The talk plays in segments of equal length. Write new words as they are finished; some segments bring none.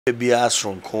Bia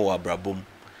sonko wa abrabom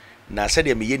na said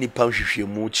ye me nipa hwehwe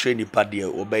mu kire nipa de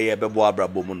obeye bebo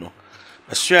abrabom no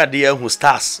aso ade ahu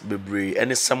stars bebre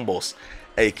any symbols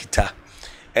kita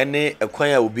any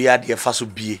ekwan a obi ade fa so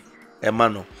bie ema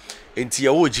no enti ye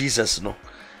wo Jesus no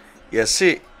ye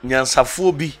se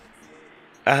nyansafo bi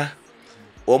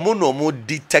omo no mo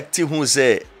detect hu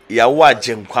se ya wo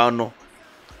agenkwan no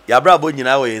ya brabo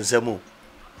nyina wo yensam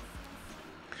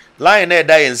line na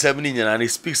da yensam ni nyina no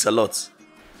speaks a lot.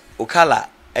 Okala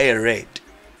red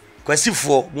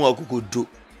kwasifo mu akokodo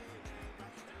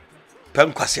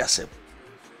pen kwasi asem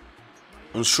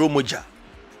nsro moja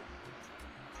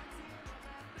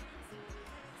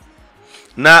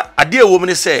na ade ewo me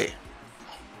ne se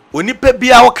onipa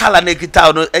bia okala na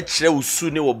kita no e kire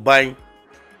usu ne wo ban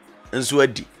nso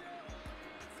adi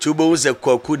tubo wo ze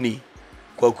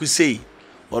kwaku sei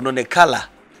ono ne kala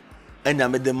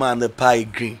anyame de man the pie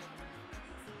green.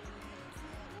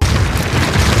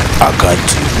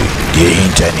 HAT3, the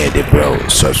internet, the bro.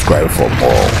 Subscribe for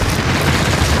more.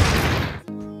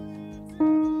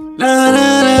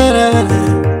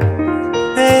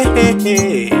 Hey, hey,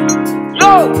 hey.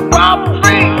 Yo, Bob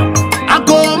Free. I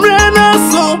go rena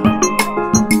so.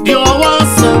 You want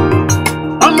so.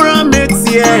 I'm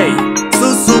Rametier.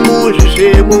 Susumu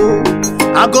Shemu.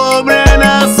 I go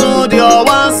rena so. You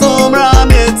want so.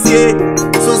 Rametier.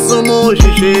 Susumu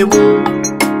Shemu.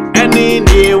 Any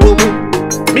day woman.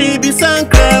 Maybe some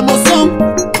crème or some,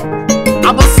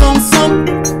 aber some,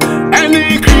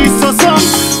 any crease or some.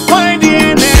 Why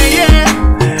DNA,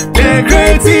 the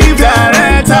creative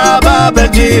director, Baba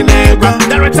Ginegra,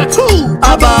 director too,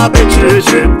 Baba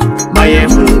Treasure, my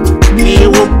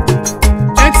new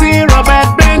Eti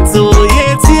Robert Bento,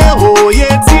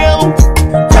 Yetio,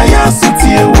 Kaya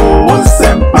Sutia,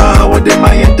 Sempa, what the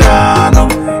Mayadano,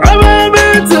 Robert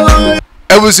Bento.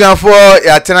 Ebusianfo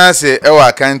ya tenase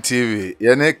ewa HAT3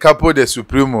 yene Capo de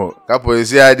Supremo Capo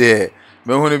ezi ade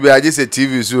mehunu bi aje se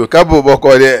TV so Capo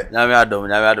boko de nyame adom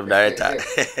director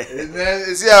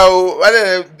ezi a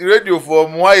wale radio for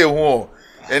mo aye hu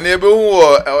ene ebe hu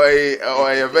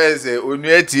o ye verse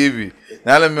onua TV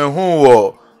na le mehu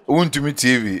wo untumi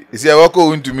TV ezi a wako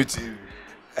untumi TV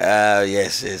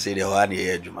yes the one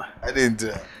ye adwuma ade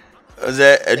ntra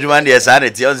oze adwuma de esa na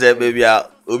ti oze baby a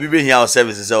obi be hia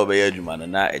services e obey adwuma no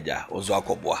na eja ozo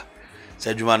akoboa se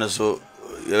adwuma no so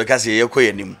ye ka se ye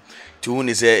koyanim ti hu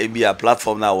ni se ebia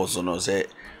platform na wo so no se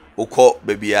ukọ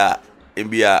baby a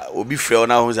ebia obi frɛ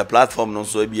na hu se platform no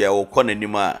so ebia ukọ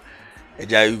nanim a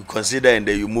eja you consider and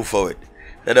then you move forward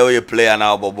that way you play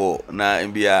na obobo na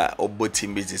ebia obo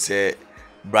team bi se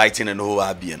Brighton and Hove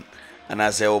Albion and I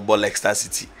say obo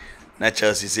Ecstasy na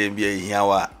Chelsea se ebia hia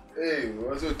wa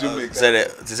what's to make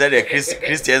said the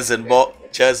Christiansen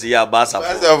bought Chelsea ya Barca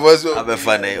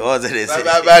abefane what they say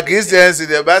ba Christiansen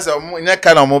the Barca nya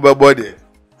kana mo be body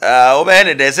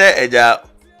obey they say eja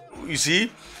you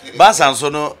see Barca so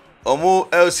no omo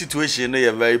situation no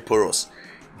you very porous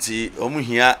ti omo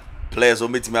hia players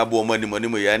omo timi abo omo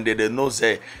animo ya and they know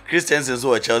say Christiansen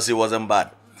so Chelsea wasn't bad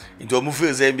into omo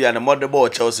feel say be an modern ball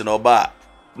Chelsea no ba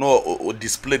no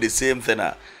display the same thing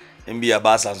Mbia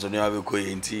Barca so nwa be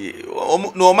koyi nti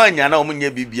no manya na omunye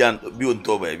bibia bi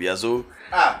onto ba bia so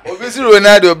obisi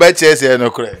Ronaldo ba Chelsea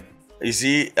no kure. You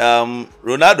see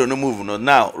Ronaldo no move no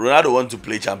now Ronaldo want to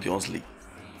play Champions League.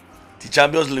 The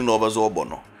Champions League no obazo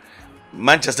obono.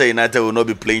 Manchester United will not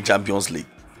be playing Champions League.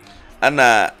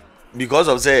 And because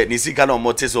of say ni sika no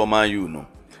motes o Man U no.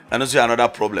 And also another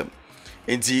problem.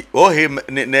 Nti him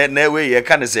ne way ye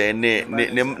kan say ne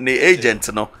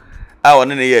agent no a won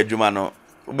ne ye adwuma no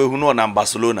obehunu na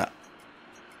Barcelona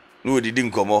no didi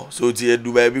nkomo so ti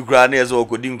Dubai bi kra na yeso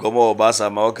okodi nkomo Barca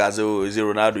ma o ka say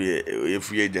Ronaldo ye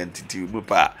free agent ti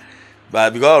bupa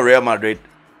but because Real Madrid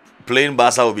playing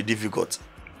Barca will be difficult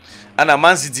and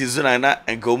Man City so na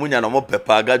enkomunya no mo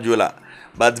pepa Guardiola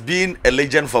but being a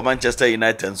legend for Manchester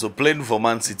United so playing for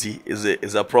Man City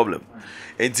is a problem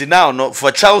and now no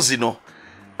for Chelsea no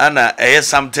and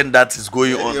something that is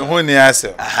going on who ni ase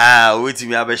wait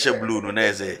me abeshe blue no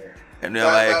na say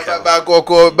ba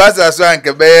koko Barca so an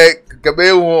kebe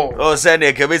hu oh say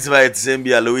na kebe ti ba same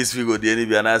bia Luis Figo de ni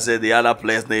bia na say the other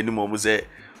players na ni mo say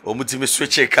omutimi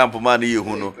switch camp man ye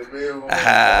hu no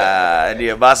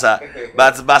and Barca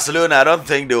but Barcelona I don't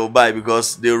think they will buy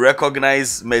because they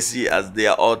recognize Messi as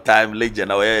their all-time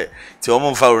legend ti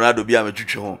omo fa Ronaldo bia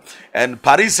metwetwe ho and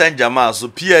Paris Saint-Germain so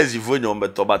PSG vo nyom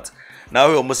beto but now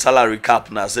we almost salary cap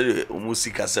na say almost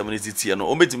 70 no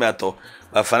ometimi ato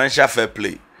by financial fair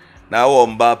play. Now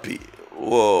Mbappe,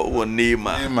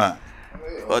 Neymar,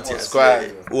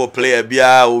 what player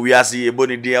bia we are see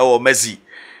Boni dia or Messi.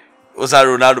 Also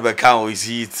Ronaldo account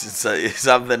is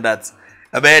something that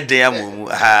a bad damn.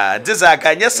 This I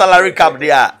can just salary cap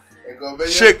there.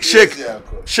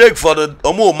 Shake for the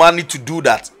more money to do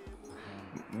that.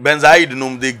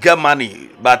 Benzaid, they get money,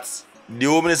 but the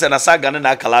woman is an asagan and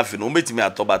a calafin, no meet me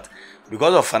at all, but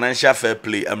because of financial fair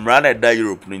play, I'm running at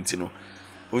Europe, no.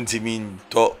 Mean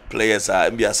top players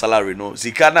are be a salary, no.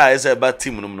 Zikana is a bad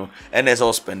team, no, and as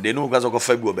all spend, they know because of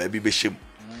February, baby shame.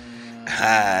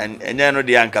 And you know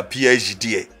the anchor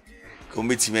PhD,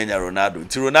 committee mania Ronaldo.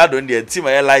 To Ronaldo and the team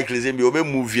I likely to be a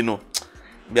movie, no.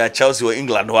 Be a Chelsea or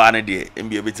England one day, and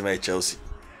be a bit of Chelsea.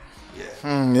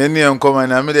 Any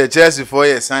uncommon, I made a Chelsea 4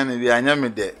 years signing the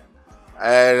Anyamide.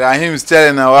 Rahim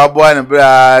Sterling, our boy and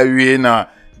bra, we know.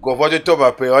 Go for the top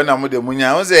of pay on the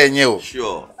Munya, was a new.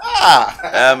 Sure.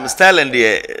 Sterling,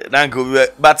 dear,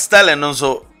 but Sterling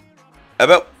also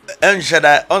about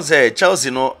Enshada on say Chelsea,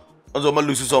 no, also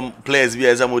lose some players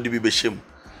via Zamodi Bishim.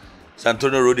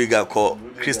 Santonio Rodiger call,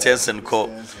 Christensen call,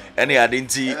 any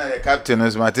identity. Captain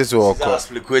is Matis or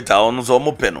Spliqueta on some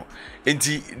openo.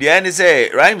 Into the end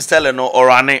say Rahim Sterling or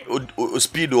running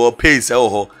speed or pace,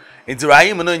 oh, into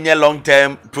Rahim no long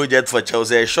term project for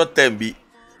Chelsea, short term be.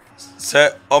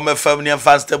 Sir, my family and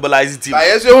fast stabilize team.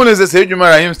 I as soon as I say you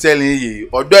marry him telling you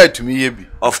or do it to me,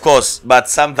 of course, but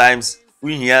sometimes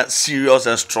we hear serious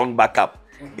and strong backup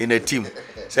in a team.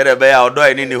 Said a bear or do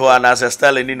I need who and as a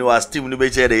style and in our team to be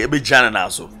Jan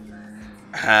and so.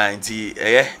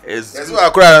 That's why I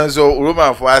cry so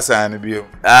Roman for us and be.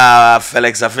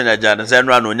 Felix Afina Jan and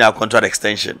run on your contract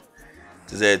extension.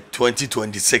 It is a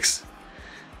 2026.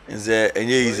 Is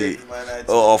easy?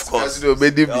 Oh, of course.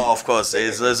 Of course.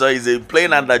 So he's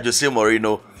playing under Jose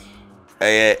Mourinho.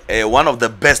 One of the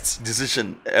best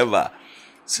decisions ever.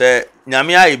 Say,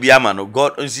 Nyamia Ibiamano,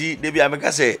 God, see, Debbie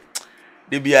America say,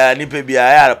 Debia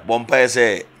Nipebia, Bompire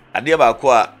say, Adiaba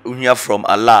Kwa, Unia from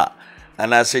Allah,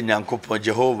 and I say, Nyankopo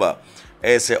Jehovah,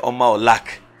 I say, Oma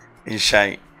lack in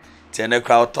shine. Then the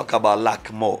crowd talk about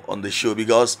lack more on the show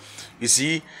because you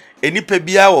see, any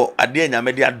Pebiao, Adia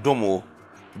Nyamedia Domo.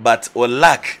 But or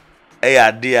lack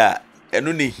idea and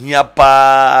only here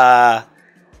pa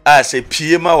as a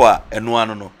PMA and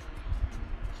one no.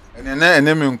 And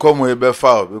then come with a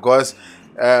foul because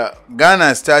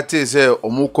Ghana started say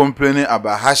omo complaining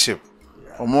about hardship.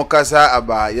 Omo kasa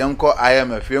about yanko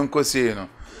IMF yanko say no.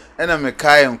 And I'm a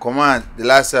kai in command the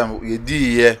last time we did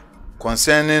here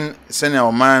concerning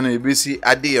senior man ABC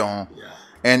Adion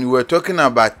and we were talking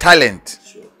about talent.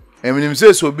 And when him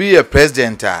say so be a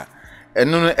president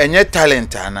and yet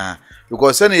talent na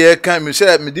because some ye can me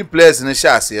say me di players in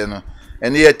chance ye no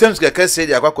and ye terms ka say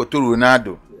dia kwakoto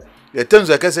Ronaldo ye terms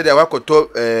ka say dia kwakoto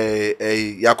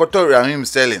yakoto Rahim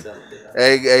Sterling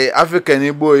African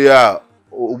Igbo ya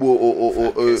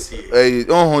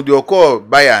oh di oko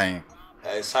Bayern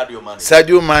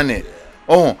Sadio Mane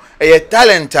oh ye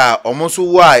talent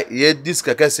omoso why ye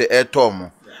disc ka say etom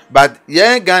but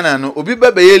ye Ghana no obi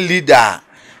baba ye leader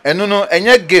eno no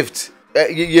enye gift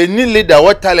ye need leader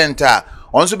what talent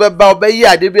onso be ba obeyi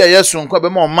ade bia yeso nko be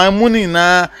ma man muni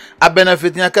na a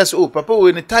benefit nya kase oh papa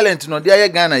we ni talent no dia ye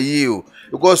Ghana yi o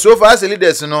because so far as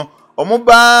leaders no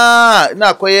omoba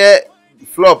na akoye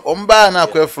flop omba na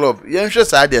akoye flop ye nhwe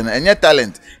sa ade na enye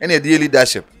talent ene de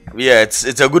leadership. Yeah,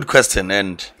 it's a good question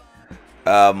and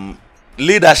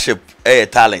leadership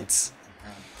talent.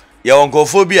 Your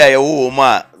oncophobia ye wo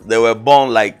ma they were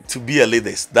born like to be a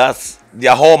leaders. That's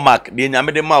their hallmark. The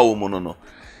nyamedema wo no.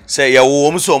 Say ya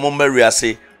wo so mo marry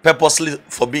say purposely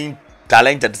for being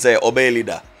talented say obey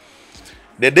leader.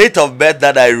 The date of birth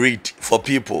that I read for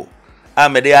people,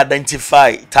 they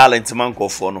identify talent man ko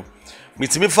for no. Me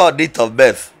for date of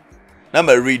birth. Na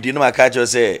me read, you know my catch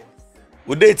say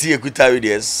we date here kuta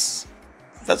this.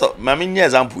 First of my main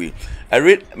example. I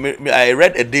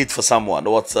read a date for someone. It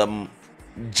was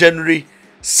January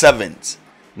 7th,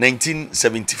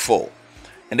 1974.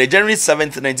 And the January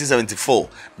 7th, 1974,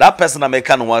 that person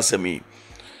American was me.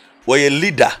 Was a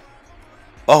leader.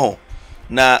 Oh,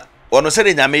 na ono se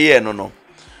de nyame ye no no.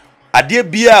 Ade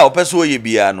bia opeso ye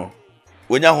bia no.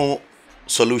 Wonya ho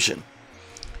solution.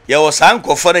 Ye was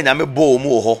ankofo de nyame bo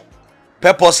mu ho.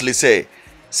 Purposely say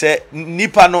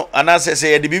nipa no anase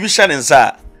say de bibi hye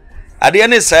nsa. Ade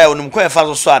ne say onum ko e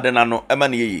fa so ade na no e ma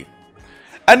ne ye.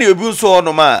 Ane obi nso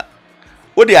ono ma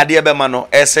wo de ade be ma no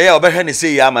e say ya obehwe ne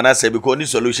say ya ma na say because any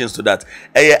solutions to that.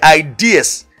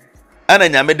 Ideas ana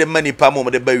nyame de manipa mo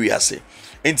de ba wiase.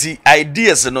 Enti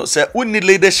ideas no say we need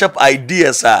leadership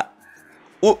ideas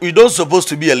you don't supposed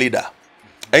to be a leader.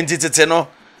 Enti tete no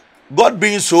God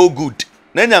being so good.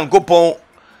 Na nyankopon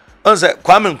on say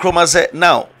Kwame Nkrumah say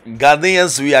now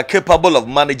Ghanaians we are capable of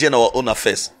managing our own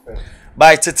affairs.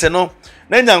 By tete no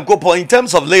na nyankopon in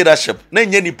terms of leadership na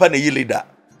nye nipa na yi leader.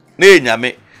 ne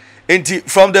nyame enti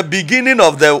from the beginning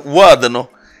of the world no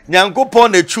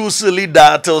nyankopon na choose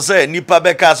leader till say nipa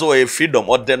beka so e freedom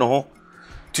ode no ho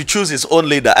to choose his own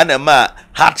leader and ma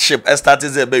hardship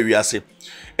started there be wiase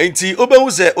enti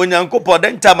obehu say onyankopon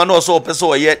den time na so opese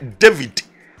oye David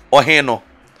ohen no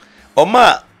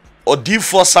oma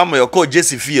odifo Samuel ko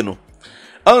Jesse fie no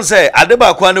on say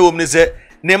adeba kwa na wom ni say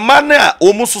ne man a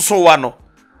omusoso wa no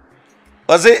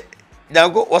wase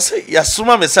nyango wase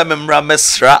yasoma me say memra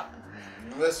mesra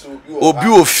obi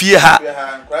ofie ha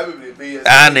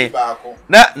ane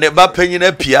na ne ba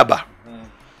panyina piaba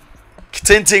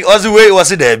kitenti wase we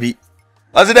wase dabi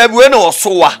we na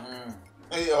wosowa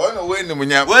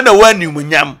we na wani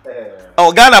munyam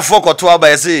o Ghana for koto aba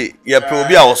yese ye pe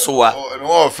obi a wosowa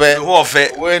wo fe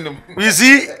we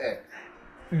see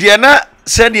dia na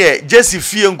said ye Jesse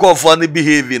fie nkofo ne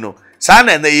behave no sa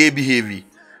na ye behave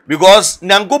because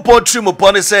nyankopon trim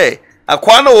upon say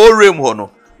akwa na o rem ho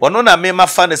no ono na me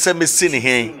mafa ne se mesi ne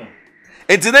hen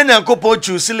enti na nyankopon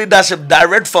choose leadership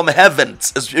direct from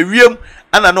heavens ewiem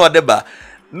ana na odeba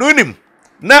nunim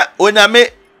na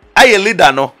onyame aye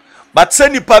leader no but say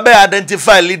nipa be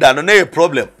identify leader no na a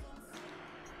problem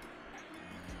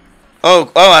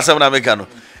asem na make no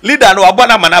leader no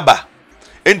abona manaba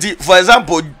enti for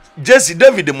example Jesse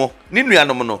David mo ni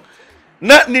nuanom no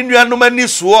na ni nuanom ani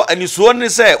suo ni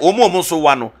say omo so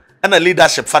wa no na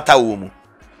leadership fata wo mu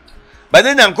but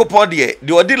then yankopon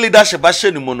de odi leadership a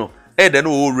hye ni mu no de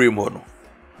no o rem ho no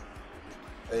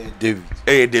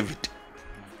David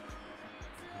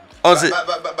on say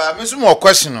but me so more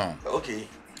question no okay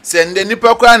say nde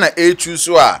nipa kwa na echu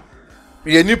so a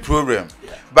ye ni problem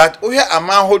but o he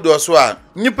ama hodo so a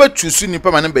nipa choose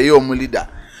nipa ma na be ye omu leader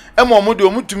ema omude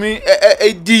omutumi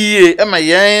ediye ema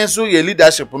yen so ye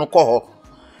leadership no ko ho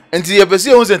enti ye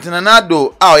pese ehun sentina na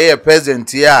do a o ye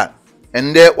president ya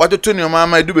ende watoto ni oma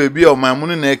ma du bebi o ma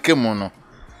munu na ekemu no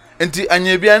enti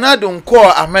anya bia na do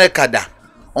nko America da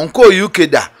onko UK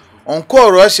da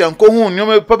onko Russia onko hu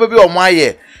nyoma papa bi o mo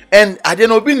aye and ade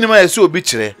na obi nima ese obi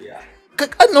kire ka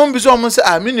no mbi so mo se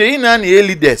me no yin na na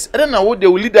leaders ade na wo de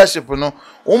leadership no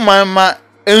o ma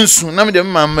ensu na me de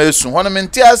mama esu hono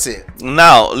menti ase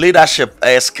now leadership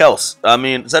skills I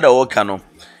mean said the work no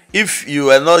if you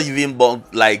are not even born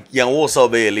like young also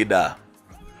be a leader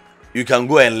you can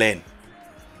go and learn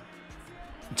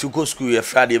to go school your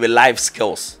Friday be life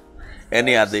skills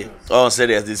any other say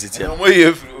there's this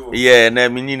yeah na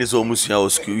me ni so musua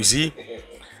school you see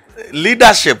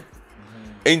leadership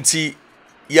enti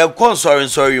ya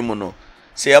sorry mu no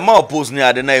say am oppose ni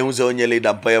ade na ehun say onye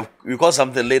leader pa we call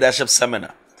something leadership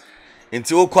seminar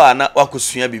enti okwa na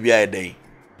wakosua bibia eden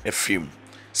efim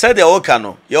said the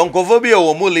okano yonkofo bi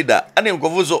o mu leader and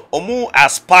yonkofo so omu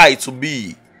aspire to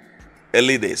be a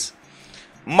leaders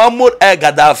Mahmoud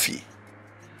Gaddafi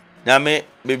nyame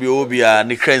baby obia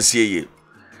ni kransie ye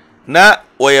na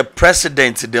oye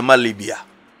president de Libya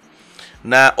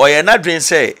na oye na dwen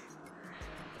say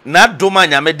na doma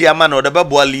nyame dia ma na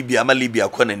odebeboa Libya ma Libya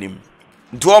ko nanim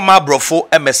nto ma brofo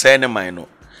MSN man no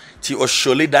ti o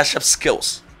show leadership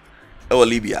skills e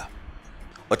Libya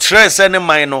o tre sen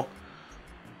man no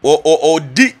o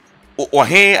di o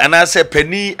hen anase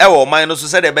pani e wo man no so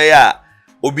se de be ya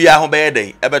obi a ho be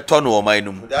den e be to no o man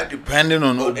no that depending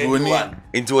on obroni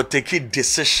into o take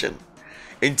decision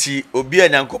enti obi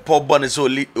anyankopɔ bɔ ne so o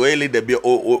leader be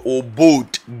o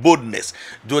boldness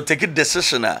do take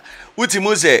decision a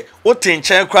utimu se o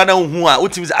tenchen kra na hu a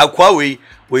utimu se akwa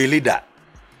we leader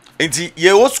enti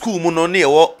ye wo school mu no ne ye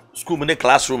wo school mu ne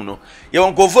classroom no ye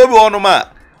won kofo bi wono ma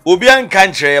obi anka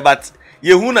nkyere but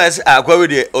ye hu na akwa we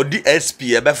de odi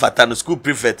SP e be fata no school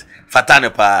prefect fata ne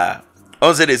pa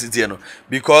on say the city no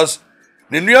because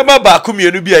ne nuaba ba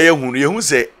komienu bi a ye hu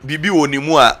se bibi woni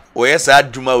mu a o ye sa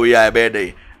aduma we ya be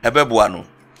dey e be boa no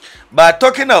but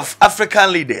talking of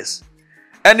African leaders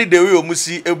any the way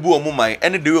omusi ebu omuman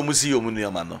any the way omusi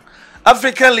omunuama no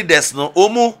African leaders no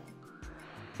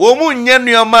omu nye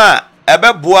nuama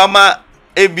ebe boama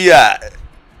ebia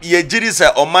ye jiri se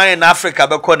oman in Africa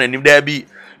be ko nanim da bi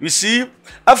you see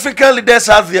African leaders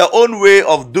have their own way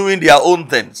of doing their own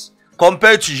things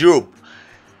compared to Europe.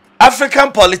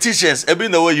 African politicians ebi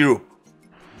na way Europe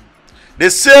the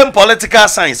same political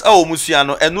science musua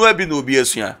no eno ebi na obi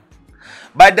asua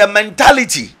but the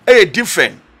mentality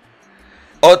different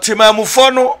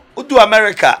otimamufo no udu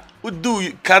America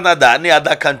udu Canada and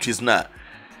other countries na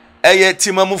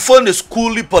timamufo ne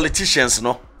schooly politicians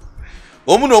no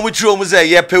omu no omu chiri omu say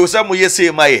ye pe osa mo ye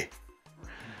say maye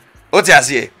oti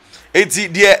ase enti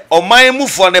de oman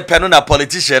mufo ne pe no na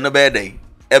politician no be den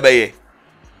ebeye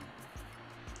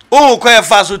kwa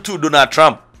fa so Donald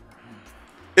Trump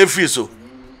efri so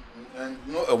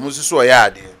no omu so ya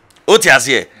ade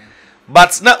Otiasie.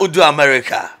 But na udu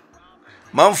America.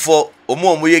 Man for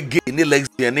omo ye gay ni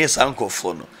lesbian ni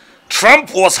sankrofo no.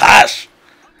 Trump was harsh.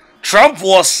 Trump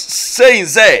was saying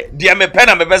say dia me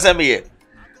pena me pese me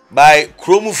by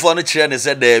kromu for no kire ne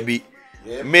say there be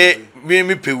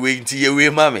me pe we nti ye we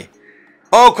ma me.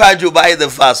 All kwajo by the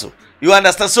faso. You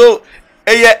understand? So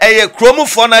eye kromu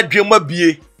for na dwema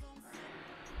bie.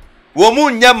 Wo mu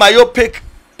nya myopic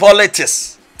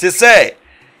politics. To say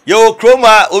yo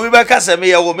kroma obi beka say me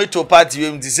ye wo meto party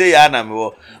we mti say ya na me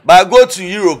wo. But I go to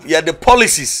Europe, yeah, the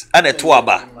policies and a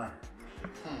tuaba.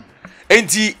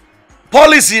 Enti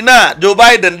policy na Joe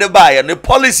Biden the buy and the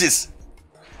policies.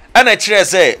 And a chair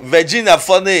say Virginia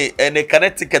for the and a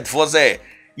Connecticut for say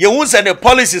you won't send the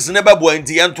policies never go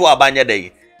into Yantu Abanya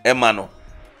day. Emano.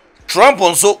 Trump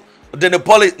also then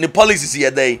the policies here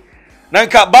day.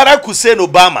 Nanka Barack Hussein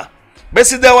Obama.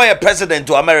 Basically they were a president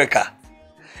to America.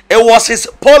 It was his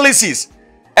policies.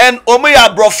 And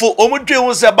Omoya Brofo, Omudre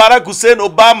was a Barack Hussein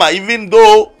Obama, even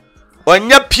though when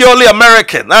you're purely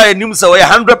American, I knew so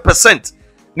 100%.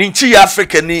 Ninchi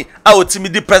African, I would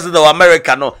the president of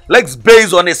America. No, let's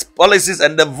base on his policies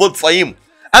and then vote for him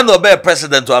and obey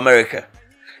president to America.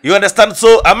 You understand?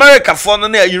 So America for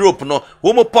near Europe, no,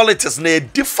 homo politics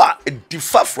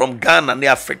differ from Ghana and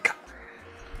Africa.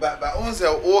 But once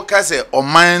say or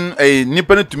mine a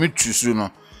nippon to meet you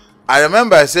no. I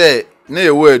remember I say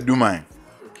near word do mine.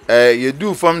 You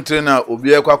do from trainer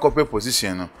obi e kwa kope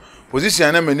position no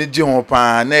position na mani gi ho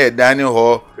pa na e dane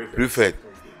ho prefect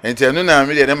enti enu na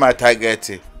me de ma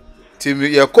target ti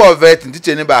ye call vet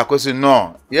teacher ni ba akoso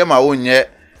no ye ma wonye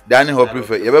dane ho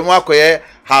prefect ye be mo akoye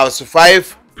house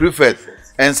 5 prefect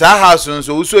and sa house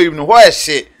so uso even ho e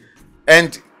hye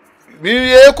and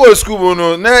me ye ko school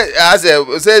no na as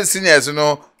say seniors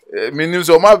no minim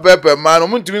so ma pepper man no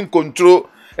mutimi control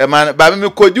man, but me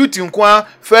could duty nkwa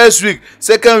first week,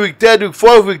 second week, third week,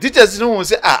 fourth week. Teachers no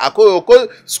say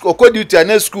ako duty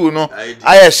na school no.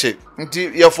 Ayeshe.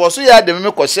 Nti ye for so ya de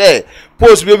me ko share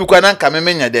post be kwa na nka me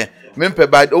menya de. Me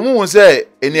mpe bad omu say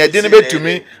eni ade ne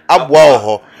betumi aboa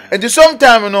ho. And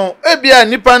sometimes no ebia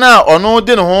nipa na ono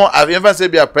de ne ho afa say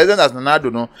bia president as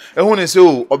Nanado no. Ehu ne say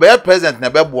o obe president na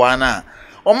be boa na.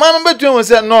 O man betumi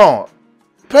say no.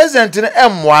 President ne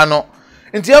emwa no.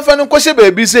 Nti afa no kwose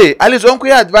baby say alice onko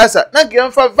ya advisor na ke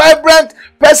afa vibrant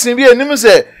person bi enim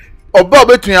say oba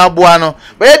obetun aboa no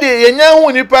but ye de yenya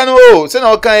hu nipa no o se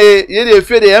na okan ye de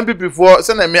efe de MPP for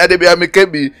se na me ade bia me ka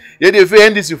bi ye de efe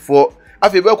NDC for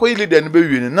afa be ko leader no be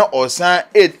wi na osan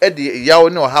e de yawo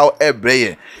ne how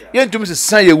ebreye ye ntum se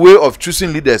san ye way of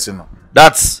choosing leaders no.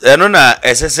 That's no na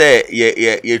say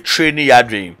ye training your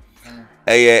dream.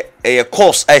 A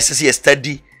course I say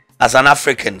study as an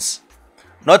Africans.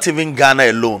 Not even Ghana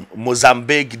alone.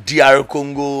 Mozambique, DR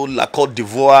Congo, La Côte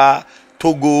d'Ivoire,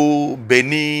 Togo,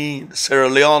 Benin, Sierra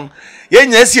Leone.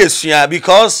 Yes,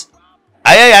 because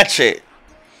ayache.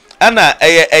 Ana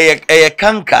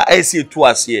kanka I see to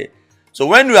us here. So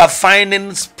when we are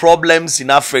finding problems in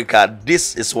Africa,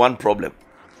 this is one problem.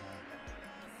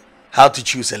 How to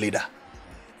choose a leader.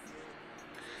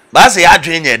 But I say I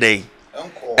dream a day.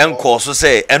 Encore so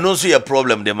say and also a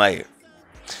problem de my.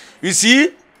 You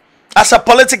see, as a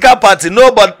political party,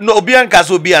 no Biancas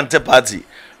will be anti-party.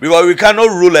 Because we cannot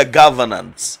rule a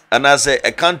governance. And as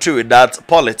a country without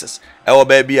politics. Our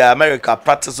baby America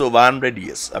practice over 100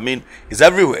 years. I mean, it's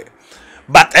everywhere.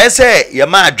 But I say,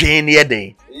 Yama Jane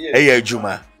Yede,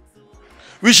 Juma.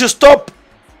 We should stop,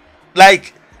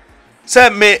 like, say,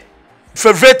 me,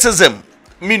 favoritism.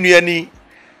 Minuani,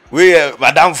 we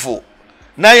Madame Fo.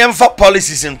 Now, you have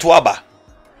policies in Tuaba.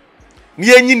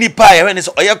 When it's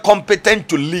competent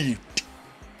to lead.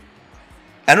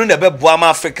 I know never Buama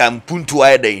Africa and Puntu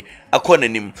Ide, a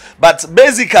but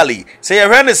basically, say you're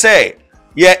going to say,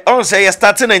 on say you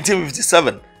started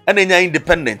 1957 and then you're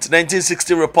independent,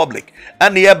 1960 Republic,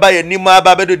 and hereby a Nima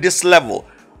Babedo this level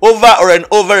over and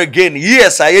over again.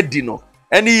 Yes, I dino,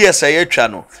 and yes, I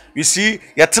channel. You see,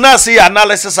 you see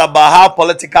analysis about how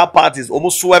political parties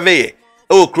almost swerve.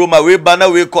 Oh, Kroma, we banner,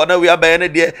 we corner, we are by any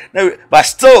day. But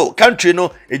still, country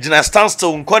no, it's in a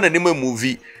standstill in corner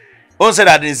movie. On said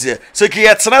that is here. So,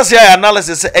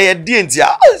 analysis, is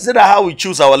that how we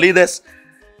choose our leaders?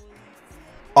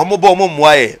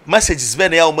 Message is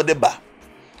very almodeba.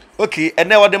 Okay, and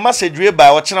now the message way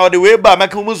by watching out the way by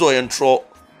Macumuzo and Tro.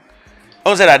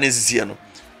 On said that is here.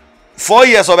 4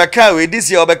 years of a car,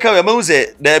 this year of a car,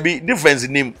 there be difference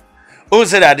in him. On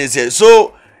said that is here.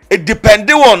 So, it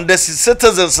depends on the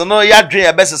citizens. No, you dream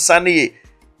a best sunny.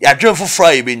 You dream for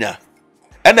Friday, binya.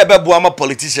 And the Babuama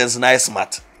politicians nice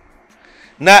smart.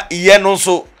 Now, yeah,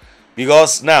 also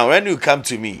because now when you come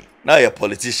to me, now you're a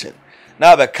politician.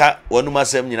 na beka wonu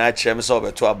masem nyina kire me so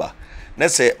obeto aba na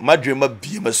se madwema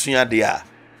bie masua de a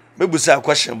mebusa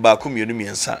question ba ko mienu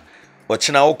miensa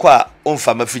ochina wokọ a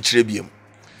omfa mafikire biem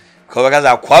ko beka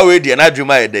za kwa we de na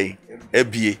adwuma yedai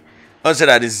ebie on say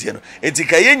that is no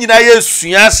entika ye nyina ye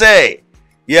sua se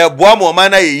ye boa mo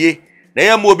man na ye na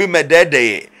ye mo obi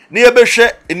medede na ye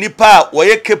behwe nipa wo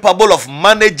ye capable of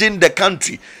managing the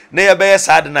country na ye be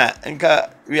sad na nka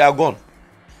we are gone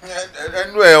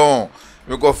anyway on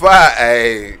we go far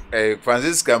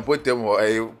Francis Campotem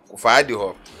or faadi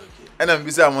ho ena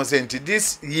mbisa mo say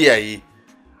this year yi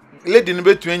lady no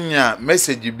betwenya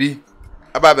message bi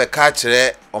aba be ka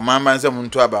kire o mama nse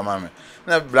muntu aba mama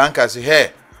na Blanca say hey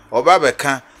oba be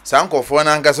ka sankofo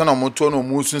na nka so na moto no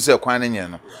musu se kwan nye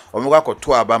no o me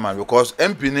kwakoto aba ma because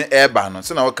MP ni eba no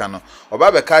se na wo ka no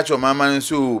oba be ka kire o mama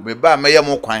nso me ba meye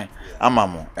mo kwan ama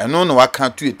mo eno no waka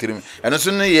tu etirim eno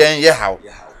so no ye haw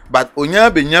but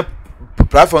onya benya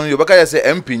platform yo baka say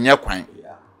MP nya kwan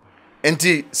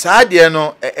enti saade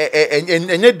no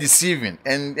enye deceiving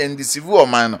and deceive o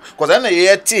man no because na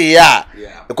ye tie ya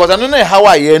because anu na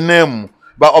how ye nam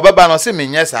but obeba no say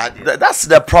menye saade. That's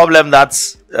the problem that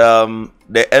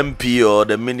the MP or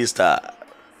the minister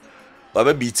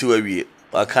obe biti we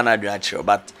kana do actually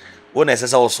but when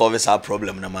necessary solve our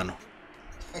problem na man.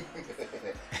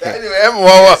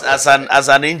 As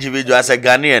an individual, as a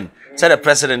Ghanaian, say the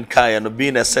president can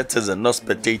being a citizen, not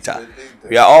spectator.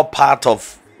 We are all part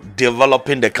of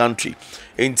developing the country.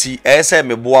 Inti ese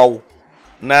me boa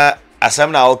na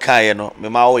asem na okay no me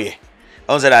ma oye.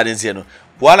 On say that didn't no.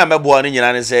 Boa na me boa ni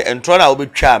nyina ne say entro na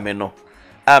obetwa me no.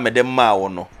 A me dem ma wo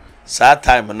no. Sa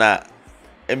time na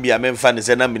mbia me mfa ne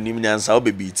say na me nim nyansa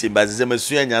obebiti ba say me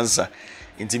sua nyansa.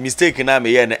 Inti mistake na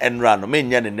me ye ne enra no me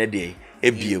nya ne de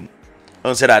ebiem.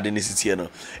 On say that didn't sit no.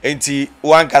 Inti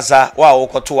wankasa wa wo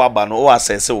koto aba no wo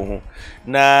asese wo ho.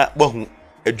 Na bohu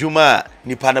eduma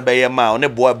nipa na beye ma one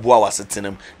boa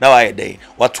wasetenam na wa yedai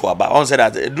wato aba on say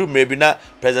that edu maybe na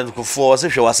president Kufuor say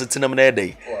hwe wasetenam na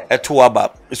yedai eto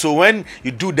aba. So when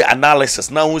you do the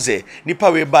analysis now who say nipa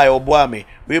we buy oboa me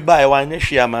we buy wan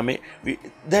hwe ama me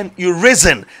then you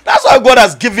reason. That's why God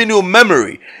has given you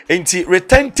memory, enti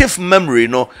retentive memory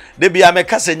no de bia me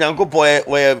kase nyankopon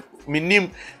we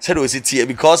minim said o sitie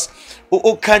because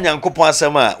o kan nyankopon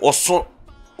asema oso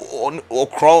o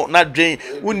crow na dwen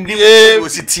wonni o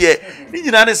sitie ni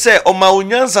nyina ne say o ma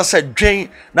onyansa say dwen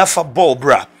na fa ball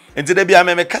bra enti de bia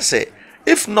me ka say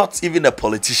if not even a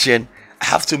politician I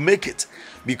have to make it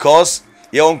because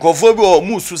ye onkofo bi o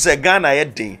musu say Ghana ye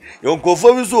den ye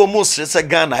onkofo bi so o musu say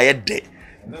Ghana ye de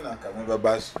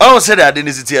I don't say that in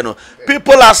no.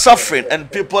 People are suffering and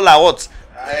people are what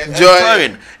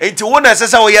enjoying. Enti won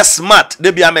say we are smart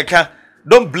they be America.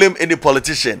 Don't blame any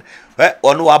politician.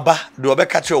 Onu aba do be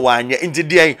catch wanye enti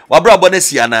dey wabra bo na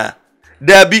siana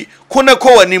there be kone ko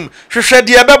wanim hwehwe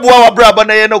de be boa wabra bo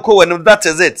na ye no ko wanim. That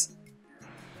is it.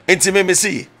 Enti me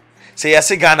see say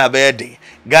yes Ghana be dey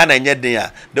Ghana nye dey.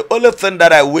 The only thing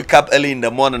that I wake up early in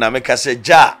the morning and make I say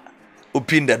ja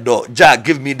open the door, ja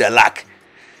give me the luck.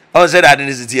 I say that in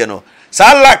this no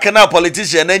sa luck na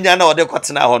politician na nya na ode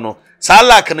kwatena ho no sa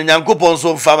luck na nyankopon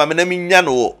so mfa ma na nya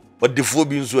no odefo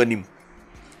bi nso anim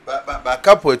ba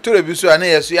kapo tore bi so ana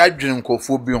yeso ya dwene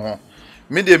nkofo bi ho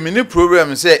me de mini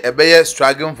program say ebeye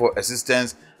struggling for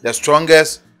existence, the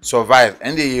strongest survive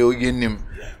and the ye nim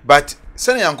but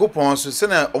sene yankopon so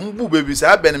sene ombu bebi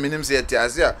sa aben minim se yete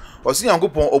ase a osi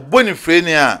yankopon oboni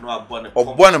freni a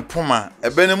oboni poma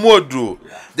ebene mu oduro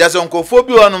there's onkofo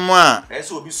bi wonu mu a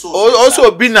also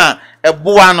obi na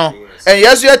eboa no en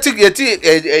yeso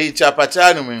yeti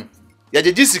chapacha no mu ye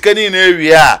jeji sikani na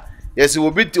ewie a yeso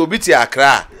obi ti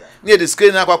akra ne de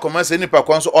sikani na kwa commerce nipa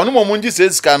kon so onu mo munji se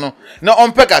sika no na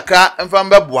ompe kakra mfa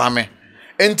mbe boa me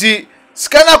enti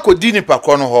sikana kodi nipa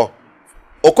kon ho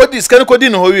okodi scan kodi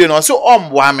no howie no so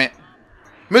omboa me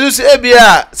mezu se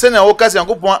ebia se na wo kase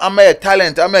yankopon ama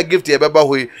talent ama gift e beba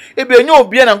hoyi ebia nya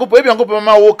obia na yankopon ebia yankopon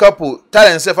ma wo kapo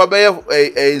talent se fa be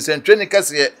centrani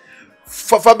kase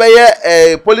fa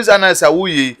be police analyst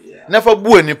awuyi na fa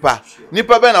bu nipa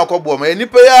be na okobo ma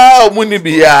nipa ya omuni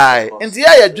bi ya enti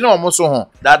ya dwena omo so ho.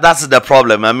 That's the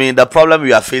problem. I mean the problem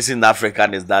we are facing in Africa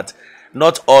is that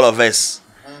not all of us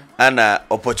and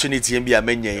opportunity and be a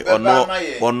menye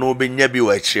or no be nebi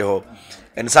ho.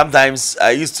 And sometimes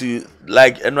I used to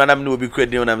like and when I'm no be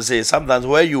credit when I'm saying sometimes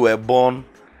where you were born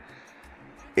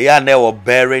yeah never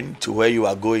bearing to where you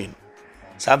are going.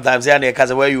 Sometimes yeah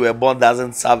where you were born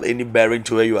doesn't have any bearing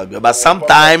to where you are going. But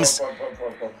sometimes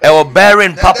our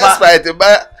bearing papa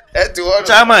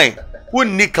Chamai who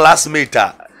need classmate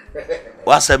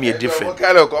what's some different.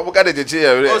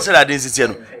 What say that this is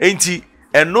enti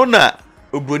eno na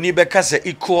obroni beka se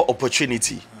equal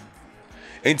opportunity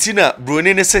entina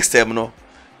broni ne system no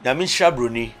nyame hia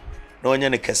broni na onye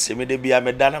ne kese me de bia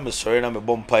me da na me sori na me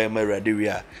bompa ma awurade wi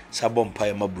a sa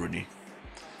bompa ma broni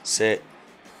se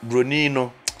broni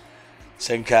no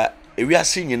senka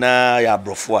ewiase nyina ya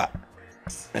abrofo a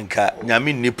nka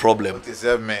nyame ni problem it is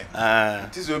me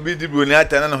it is obi di broni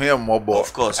atana no ho mobo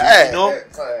of course you know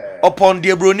upon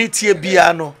the broni tie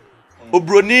bia no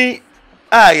obroni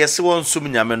a yesi won sum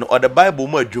nyame no or the bible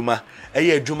mu adwuma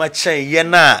eye adwuma chen ye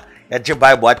na ya je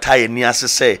bible ataye ni ase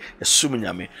say yesum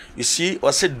nyame you see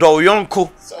o say do yonko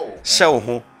se wo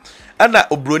ho ana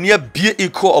obroni abie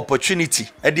equal opportunity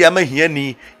e de ama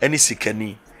hiani ani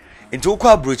sikani nti wo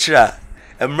kwa brochira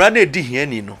emra na edi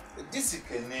hiani no edi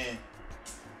sikani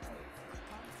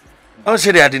o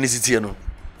se de ade ni sitie no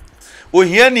o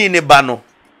hiani ne ba no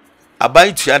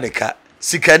aban tua ne ka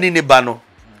sikani ne ba no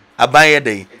aban ye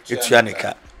den etua ne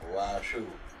ka.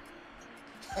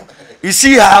 You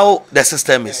see how the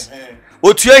system is.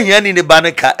 Otua hiani ne ba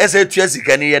ne ka ese etua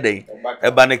sikani ye den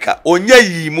e ba ne ka onya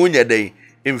yi mu nya den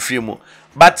emfiri mu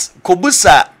but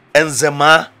kobusa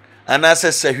enzema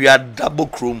anase sehua double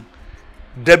chrome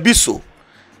debiso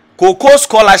koko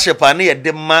scholarship ane ye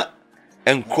de ma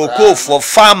enkoko for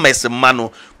farmers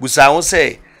mano busa ho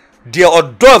say de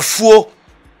odofuo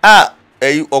a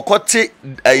okote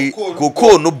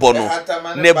koko no bono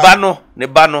ne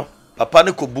ba no papa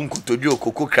ne kobunku todi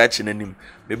okoko krachi nanim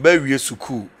me ba wie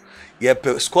suku ye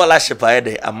scholarship aye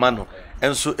de amano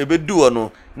enso ebedu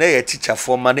ono na ye teacher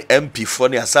for man MP for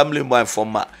the assembly man for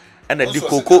ma and the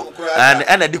koko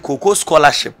and the koko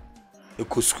scholarship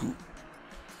eko school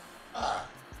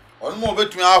on mo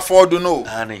betumi afford no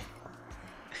ani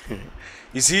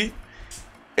you see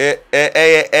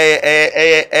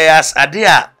as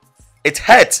adia it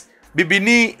hurt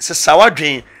bibini se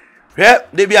sawadwen hwe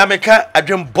de bia meka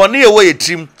adwen bone ye wo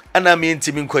yetrim ana me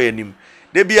ntimi nkoyanim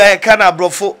de bia ye ka na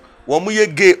abrofo wo mu ye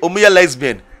gay o mu ye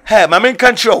lesbian hey mama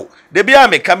nka nchiro de bia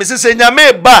meka me se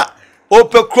nyame ba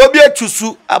opekro bia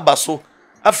tusu abaso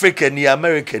Africa ni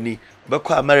America ni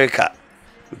beko America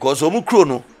because wo mu kro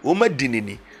no wo ma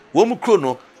dinini wo mu kro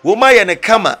no wo ma ye ne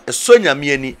kama eso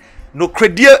nyame ani no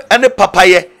kredie ane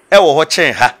papaye e wo ho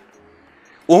chen ha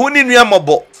wo hu ni nua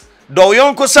mobo do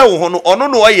yonko se wo ho no ono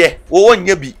no oye wo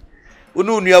wonya bi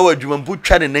onu nua wa adwuma mpu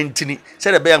twa ne nantini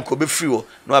se de be yanko be free wo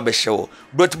no abehye wo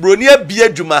but broni abia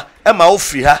adwuma e ma wo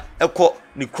free ha ekọ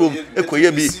ni krom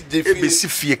ekoye bi ebesi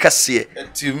fie kase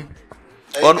tim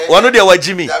ono de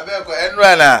wajimi da be ko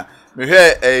enra na me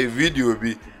hwe video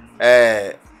bi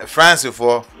France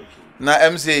for na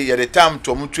MC ye the time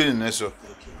to mu training ne so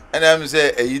and MC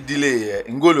e delay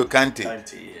ngolo kante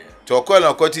to ko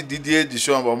na ko ti Didier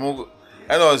Deschamps ba mu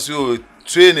and also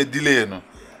train a delay no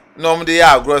no de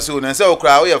ya agro so na say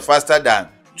okra we faster than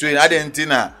train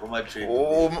adentina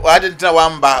adentina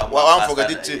one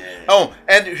forget it oh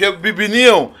and bibini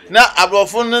o na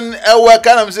abrofo ewe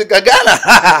kana me say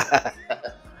Ghana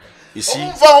you see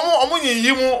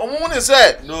omu ne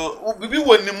say no bibi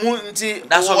woni mu nti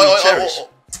that's what we cherish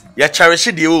ya cherish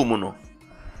the ewo mu no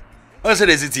on say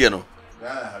this here no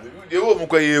bibi de ewo mu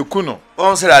kwa ye ku no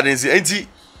on say that nti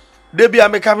de bia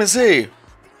me ka me say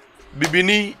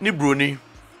bibini ni broni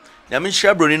nyame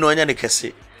hia broni no onya ne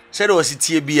kese se de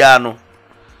wasitie bia no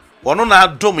wono na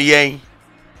adom yen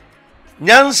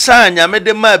nyansa nyame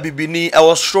de ma bibini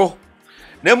ewosro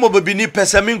na mo bibini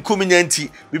pesami nkum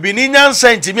nyanti bibini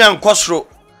nyansa ntimi ankosro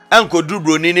ankodu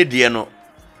broni ne de no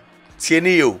tie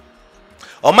ne yo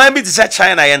o man bi ti se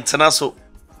China yentena so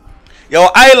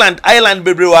yo island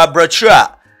bebre wa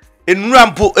brachua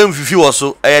enrampo emfifi wo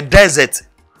so desert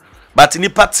but ni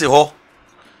party ho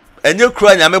enye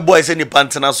kura nyame boys ni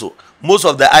pantena so most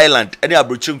of the island any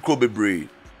abrochi nkro bebre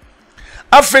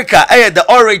Africa the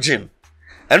origin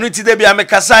enu ti de bia me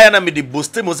kasa ya na me di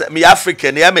boast me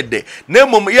Africa ne ya me de na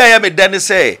mom ya me de ne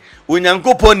say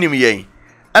onyankopon nim yen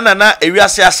ana na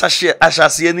ewiase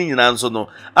asase ni nyina nso no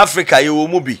Africa ye wo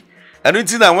mu bi enu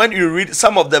ti na when you read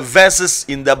some of the verses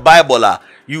in the Bible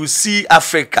you see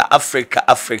Africa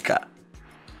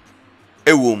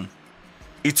ewom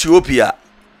Ethiopia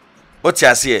what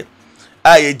you say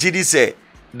I gidi say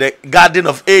the Garden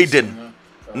of Eden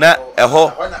na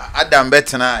eho Adam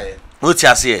betena ye what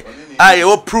you say I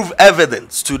will prove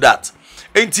evidence to that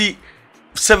enti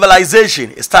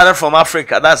civilization started from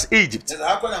Africa that's Egypt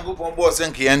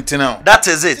that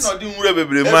is it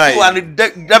and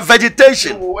the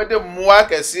vegetation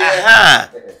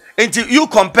enti you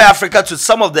compare Africa to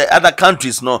some of the other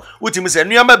countries no what you say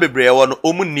nyama bebre won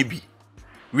omunni bi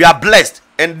we are blessed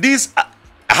and these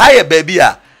higher baby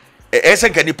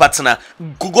Esenkani partner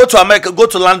go to America, go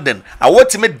to London. I want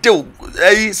to make do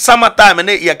summertime and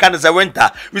you can say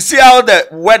winter. We see how the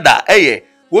weather.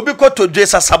 We be to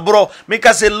dress as sabro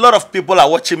because a lot of people are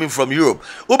watching me from Europe.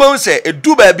 Uba say a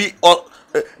do baby or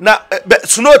na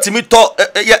snow to me to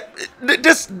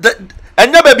this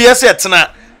and your baby said na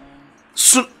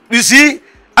you see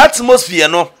atmosphere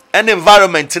no and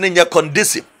environment in your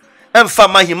conducive and for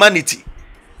my humanity.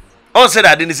 On said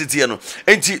that in the city no.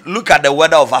 And look at the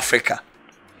weather of Africa.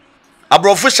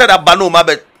 Abrofusha da bano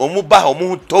mabe omuba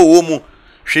omu to omu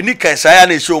hweni kan saya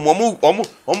na show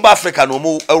omu Africa no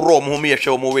omu ero omu me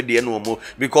hwe omu we de no omu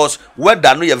because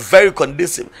weather no you very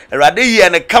conducive. Erade ye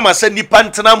na kama se nipa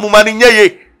ntena muma ne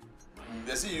nyeye.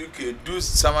 They say you can do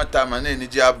summertime and any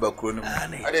job bakro no.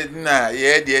 Ade na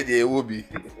ye de wo bi.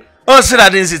 On said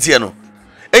that in the city no.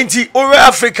 Enti over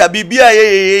Africa bibia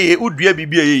ye udua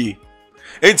bibia ye.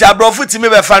 Enti abrofu timi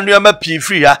be fa nneoma pii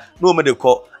free ha no me de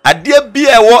call. Ade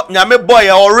bia ewo nyame boy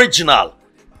original.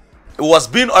 It was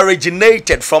being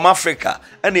originated from Africa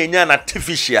and enya an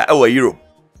artificial ewo Europe.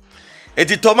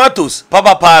 Enti tomatoes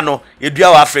papa no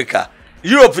edua wa Africa.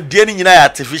 Europe die ni nyina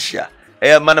artificial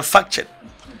manufactured.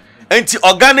 Enti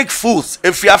organic foods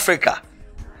efi Africa.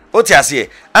 Oti ase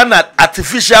and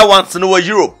artificial ones no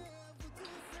Europe.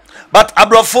 But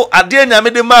abrofo ade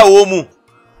nyame de ma wo mu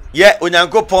ye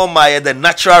onyankopon ma ye the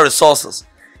natural resources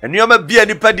and you ma bia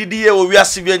nipa didi ye wo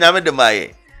wiase bia nyame de ma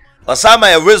ye osama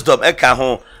ye wisdom e ka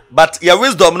ho but your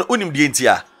wisdom no unim die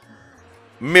ntia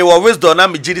me wo wisdom na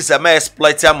me gidi se ma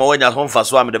exploit am wo nya ho mfa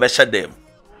so am de be hye dem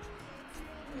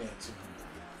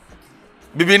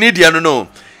bibini dia no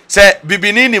se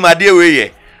bibini ni made we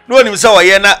ye no onim se wo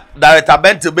ye na director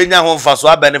bent be nya ho mfa so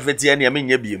a benefit ye na me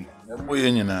nya biem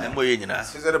Emboye nyina.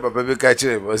 Sizere papa be ka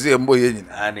kire bo se emboye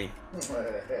nyina.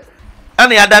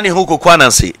 Ani adani huko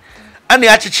kwanansi. Ani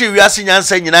achichi wiase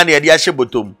nyansa nyina na yede ahye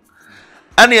botom.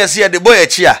 Ani yesi yede boye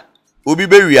chi a obi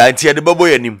be wia nti yede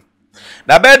boboye nim.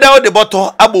 Na beda wo de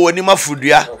boto abo wani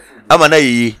mafudua ama na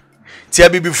yiyi. Ti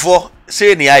abibifo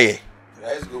se ni aye.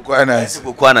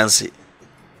 Go kwanansi.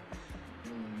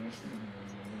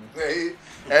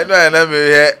 Eno na me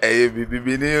ye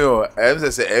bibini o.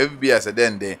 Em se FB as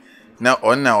den na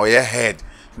onna oye head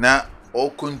na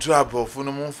o control bofu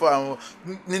no mfa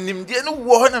nimdie no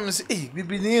wo na me say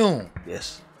bibini o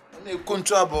yes na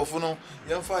control bofu no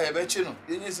yemfa ye be chi no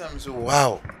yenyesam so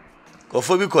wow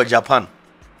kofo bi ko Japan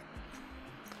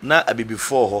na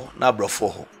abibifo ho na abrofo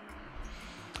ho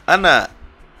ana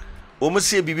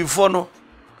omusie bibifo no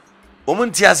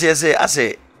omunti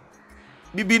ase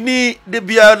bibini de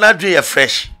bia na dwe ye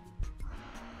fresh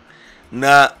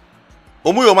na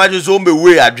omu yo maje so mbe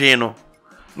we adwen no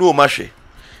na o mahwe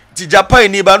ti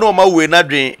Japan ni ba na o ma we na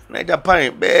adwen na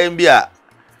Japan be bia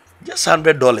just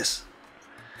 $100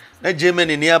 na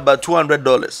Germany ni aba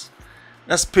 $200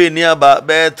 na Spain ni aba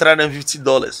be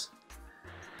 $350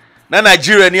 na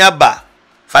Nigeria ni aba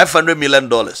 $500 million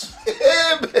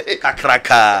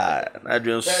kakraka na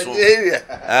adwen so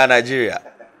Nigeria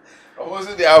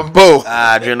almost the ambo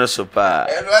adwen so pa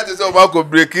and what is o ma ko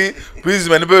breaki please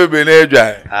man be na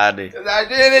adwan ade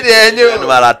adwen de enyo no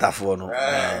malatafo no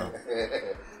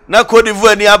na Cote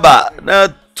d'Ivoire ni aba na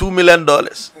 $2 million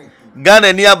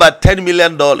Ghana ni aba $10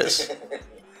 million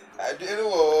adwen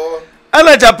wo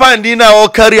ana Japan di na o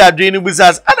carry adwen ni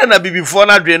busas ana na bibifo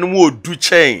na adwen mu odu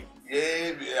chen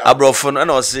abrofo no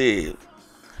na o say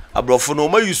abrofo no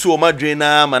ma yusu o ma adwen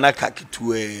na manaka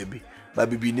kitu bi ba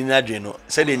bibini na adwen no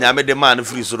se de nyame de man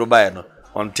free so robae no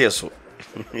on teso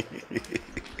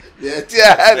yeah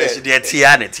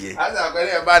tia ne tie ana ko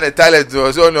ne ba the talent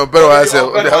so no pero wa se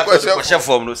ko chef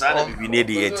form no sa na bibini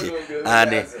de yeti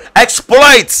ane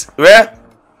exploit we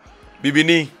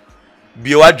bibini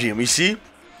bi wadwen you see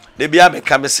de bia me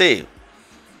ka me say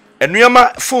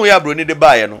enuama fon ya bro ni de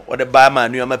baaye no o de baa ma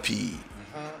enuama pi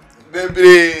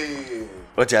bebre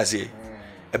o ti ase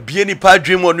ebie ni pa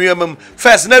dream onu yamam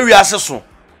first na wiase so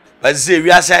ba say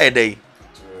wiase ayedai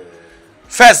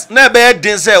first na be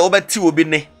din say obeti obi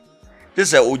ne this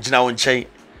say ogina won chen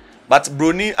but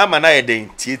broni ama na ayedai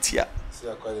tietia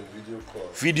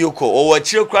video call o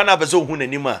wachire kra na beso hu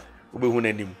nanim a obehu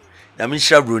nanim ya me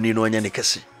hira broni no onya ne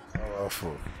kese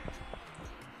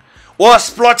was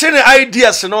plotting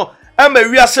ideas no am a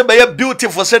wiase be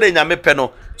beautiful say de nyame pe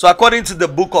no so according to the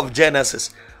book of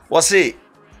Genesis was say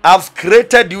I've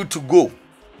created you to go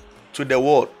to the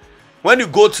world. When you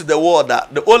go to the world,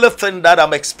 the only thing that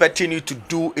I'm expecting you to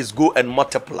do is go and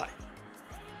multiply.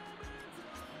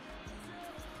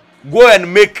 Go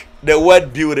and make the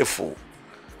world beautiful.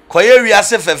 Koye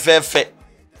wiase fe.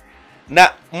 Na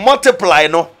multiply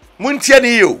no. Muntia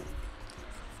ni yo.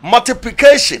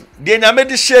 Multiplication. De nyame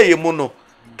de share ye mu no.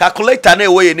 calculator na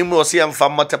ewe ni mu se mfa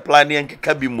multiply ne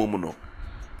nkeka bi mum no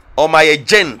o ma ye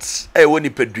gent ewe ni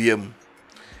peduam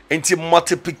enti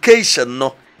multiplication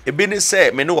no ebi ni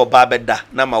se me ne oba beda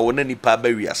na ma wo na nipa ba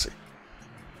wiase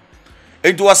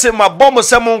enti wase ma bom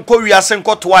se mo nko wiase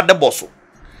nkoto ade boso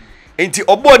enti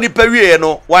obo nipa wie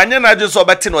no wanye na je so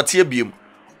bete no te abiem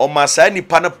o ma sa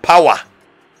nipa no power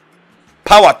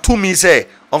to me say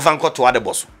on fan nkoto ade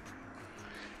boso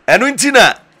enu enti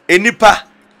na enipa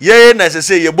ye na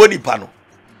se ye bo nipa no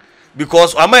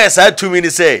because ama ye sa to me ni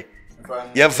say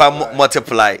ye fa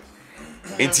multiply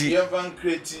enti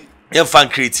ye fan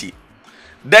create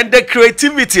then the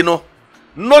creativity no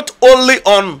not only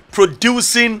on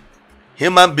producing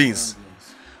human beings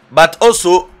but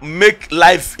also make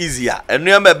life easier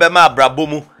enu ya mebe ma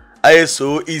abrabomu aye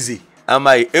so easy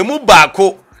amai emu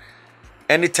baako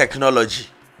any technology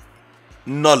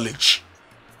knowledge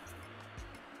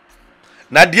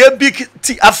na die big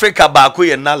ti Africa baako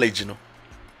ye knowledge no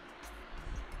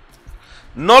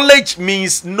knowledge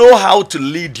means know how to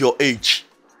lead your age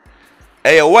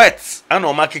words and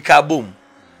o makika boom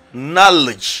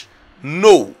knowledge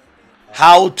know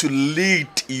how to lead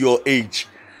your age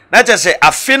na just say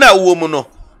afina wo mu no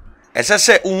ese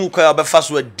se uhu kwa obefa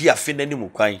so adi afina ni mu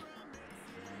kwan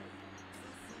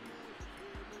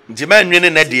ndima nwene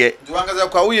na de ndiwangaza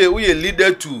kwa uye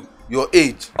leader to your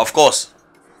age of course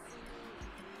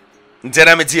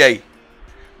ntena meti ai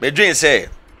bedwin say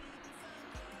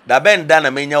da ben da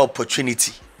na menya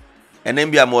opportunity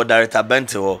enem bia mo director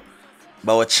bente ho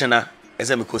ba wo chena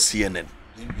ese me ko CNN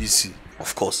BBC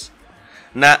of course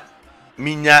na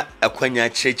minya akwanya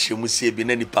cheche musie bi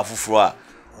na nipa foforo a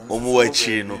omo wa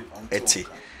chi no eti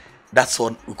that's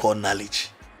what we call knowledge.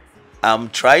 I'm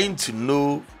trying to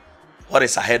know what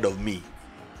is ahead of me.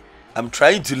 I'm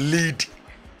trying to lead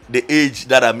the age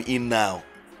that I'm in now.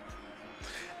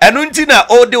 And until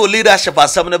all the leadership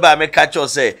as some by me catch or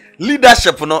say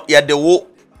leadership no ya the wo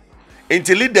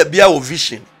until leader be our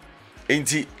vision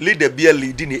until leader be a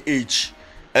leading the age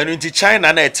and until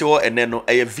China na eti wo eneno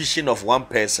a vision of one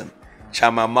person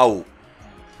chama mao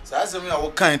so me wo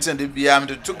kan tin de bia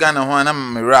me to Ghana ho na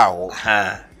me ra ho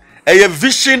ha a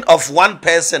vision of one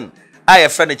person I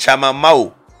friend chama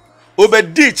mao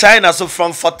obedi China so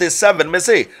from 47 me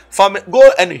say from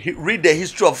go and read the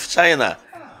history of China.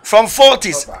 From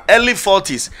 40s, early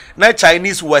 40s, now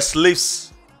Chinese were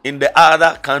slaves in the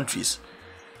other countries.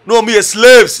 No, me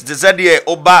slaves. They said, "Yeah,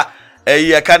 Oba,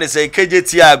 I can't say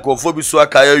KJT. Go for Biswa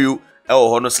Kayu.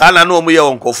 Oh, no, Sana no me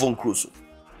on Kofun Cruise."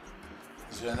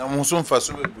 I'm so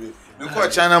fast.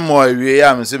 Because China more we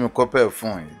am say me copy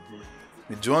phone.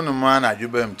 Me John man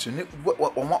ajubem to.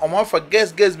 Omo for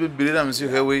guest be believe am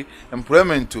say we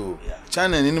employment to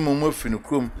China ni mo mo finu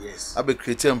krom. Abe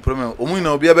create employment. Omo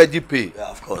na obi abaji pay. Yeah,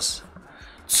 of course.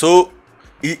 So,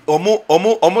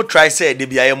 omo try say de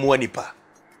bia mo nipa.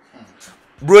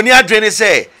 Broni adwene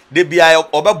say de bia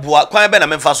obeboa kwan be na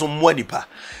memfa so mo nipa.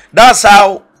 That's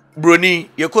how Broni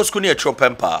ye ko school na tro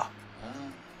pempa.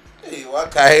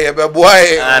 What kai be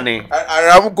boy? Ani.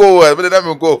 Aram go, but let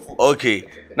me go. Okay.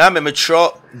 Now me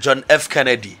tro John F.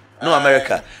 Kennedy. No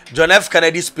America. John F.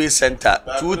 Kennedy Space Center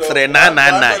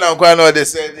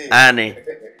 23999. Ani.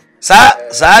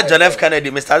 Sa John F. Kennedy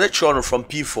me started throwing from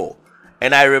P4.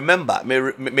 And I remember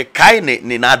me kai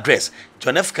ni address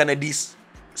John F. Kennedy's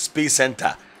Space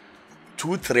Center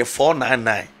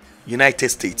 23499 United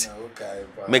States.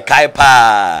 Me kai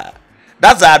pa.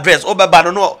 That's the address. Obeba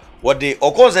no what they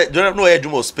occurs John F. no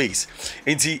edwumo space.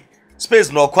 Inti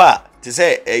space no kwa to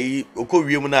say oko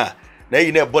wiem na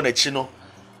yi na ebo na chi no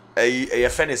a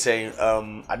friend is saying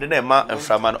I don't know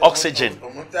from an oxygen.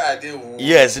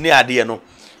 Yes, ni ade no.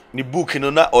 Ni book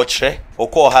no na ochre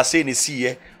oko ha say ni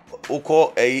siye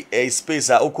oko a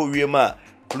space a oko wiem a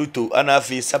Pluto ana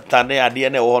fi September na ade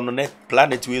na wo no ne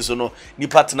planet we so no ni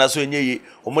partner so enye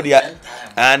omode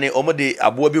ani omode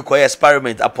abo bi ko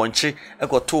experiment aponche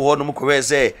ekoto ho no ko we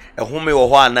say ehome wo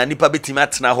ho ana nipa betimi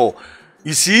atena ho.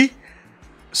 You see,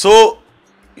 so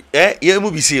ye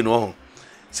mu bi see no ho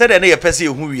said na ye pese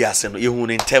ehu wiase no ehu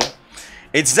ne ntem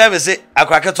enti say me say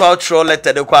akraketo outro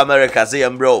letter de ko America say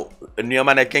bro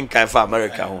nneoma na kenkan for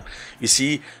America ho. You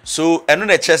see, so eno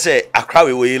na che say akra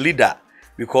we leader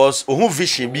because ohu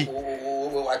vision bi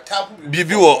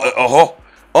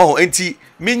wo enti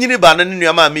me nyini ba na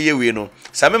nneoma me ye we no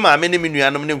sa me ma me ne me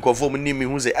nuanom ne nkofo mu ne me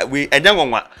hu say we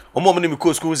enyanwanwa omo ne me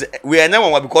ko school say we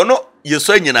enyanwanwa because no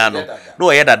yeso anyina no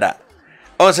no ye dada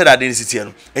on said that density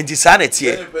no enti sa na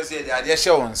tie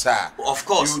of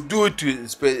course you do to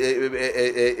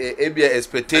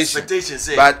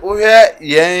expectation but we here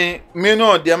yen me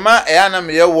no the man e na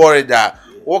me worried that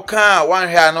What can one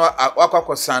hair no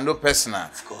aqua sando personal?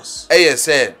 Of course.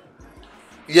 Say,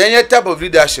 yenye type of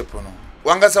leadership no.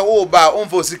 Wangasa oh ba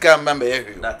umfo sika member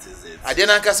yehu. That is it.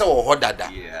 Adena kasa wo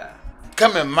hodada. Yeah.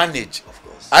 Come and manage. Of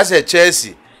course. As a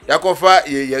Chelsea, yakofa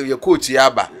ye coach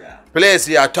yaba. Yeah. Players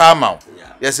ya tama.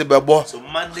 Yeah. Yes bebo. So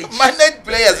manage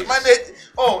players, manage.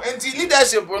 Oh, and the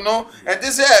leadership no. And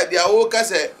this they are all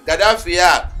kase Gaddafi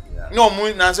ya. No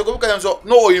mu na so ko so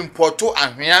no importo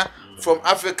ahwea from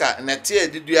Africa na tie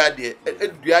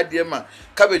eduade ma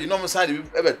cabbage no mo san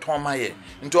de ebe ton ma ye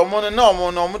nti omo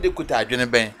no omo de kuta adwene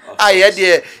ben aye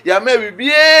de ya ma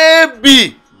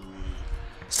bi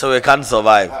so we can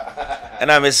survive.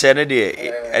 And I'm saying it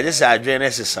there. I just say adwene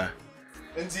sesa.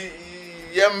 Nti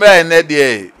yemba na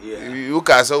de you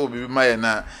ka so obi ma ye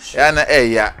na ya na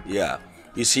ya. Yeah.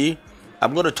 You see,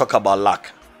 I'm going to talk about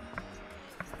luck.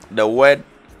 The word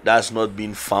that's not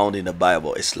been found in the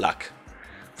Bible is luck.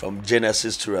 From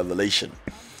Genesis to Revelation.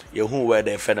 You who where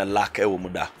they find a luck e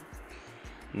womuda.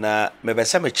 Na maybe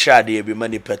say me chade e bi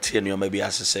mani pete no maybe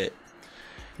as say.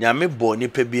 Nyame bo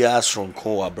nipa bia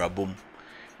asronko wa brabom.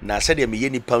 Na say de me ye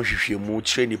nipa hwehwe mu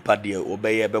kire nipa de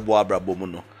obeye bebo abrabom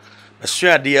no.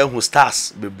 Mesua de hu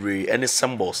stars bebre any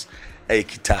symbols e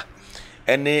kita.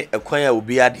 Any ekwan a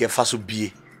obi ade fa so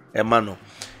bie e ma no.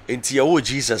 Enti ye wo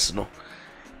Jesus no.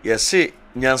 Ye say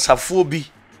nyansafo bi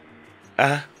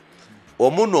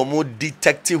omo no mo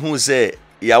detective who say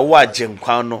ya wa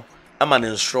genkwan no ama ne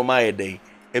nstroma yeden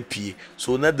apie.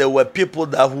 So now there were people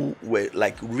that who were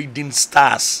like reading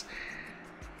stars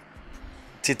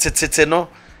tete no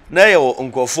na ye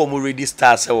nkofo mo reading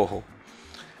stars e wo ho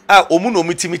omo no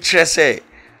mitimi kire say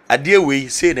ade we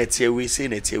say na tie we say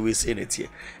na tie we say na tie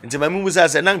nti mamu musa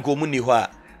say na nkomu ni ho a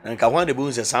na nka hwan de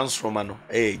bo say sanstroma no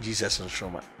Jesus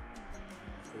nstroma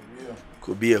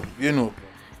Kobie you know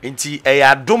nti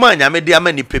adoma nyame de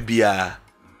ama nipa bia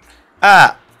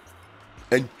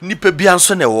nipa bia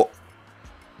nso na wo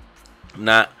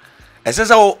na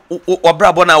esesa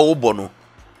obrabo na wo bo no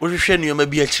wo hwehwe nneoma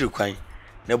bi akiri kwan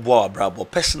na bo obrabo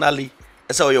personally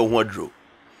esa wo ye ho aduro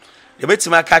ye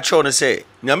betimi aka cho no say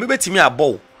nyame betimi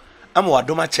abo ama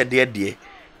wadoma kyede de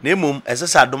na emom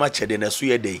esesa adoma kyede na so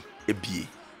ye de ebie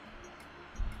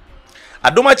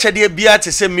adoma kyede bia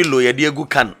te se milo ye de egu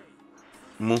kan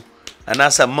mu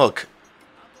anasa milk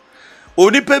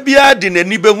onipa bia de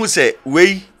nani behu se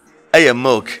wei aye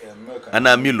milk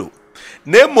ana milo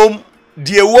na emom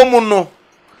de ewom no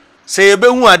se ye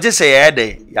behu age se ye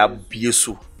de ya bie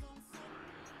so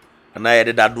ana ye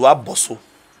de dado aboso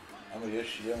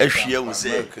ehwie hu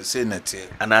se netie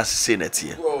ana se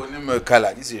netie o ni me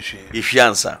kala dis ehwie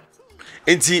ehwiansa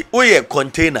enti oye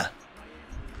container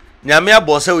nyame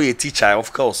abose oye teacher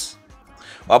of course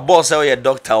wa boss oye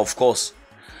doctor of course.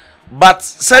 But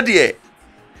said ye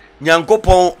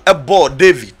Nyankopon ebo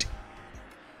David.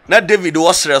 Na David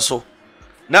was reso.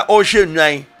 Na o hwe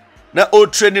nwan. Na o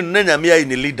training na nyame ayi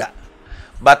ni leader.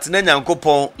 But na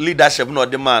Nyankopon leadership no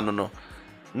de man no.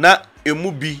 Na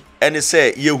emu bi ene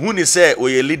say yehu ni say o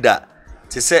ye leader.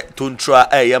 Te say tontra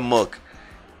ye milk.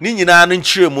 Ni nyina no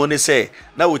nkyeremu ni say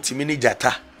na otimi ni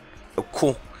jata.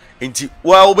 Eko. Enti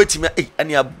wa obetimi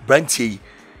ane abrantie yi.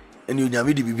 Ene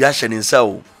onyame de bibia hye ne nsa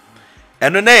o.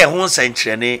 Eno na ye ho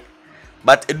nsankyerene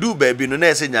but edu baby no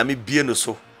na say nyame bie no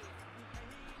so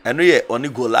eno ye oni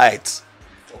Goliath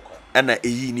ana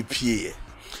eyi ni pie.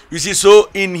 You see, so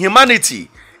in humanity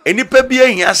enipa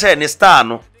bie hia say ne star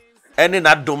no ene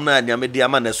na dom na nyame de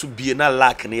ama na so bie na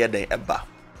lack ne ye den eba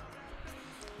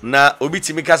na obi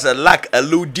timi ka say lack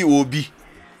aludi obi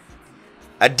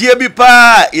adie bi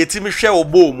pa yetimi hwe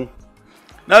obo mu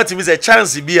na otimi say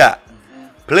chance bi a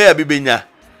player bi benya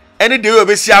any day we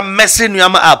be see a messing you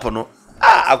app no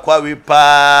akwa we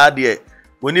pa de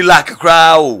woni lack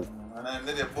kra o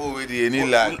ana de bo we de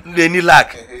any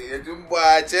lack e dumbo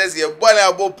a Chelsea e bo na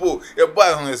abopo e bo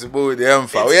ho se bo de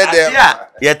emfa we de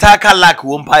ye taka lack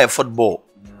won pa football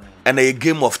and a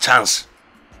game of chance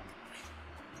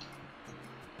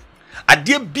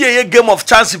ade bia ye game of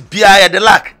chance bia ye de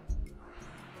lack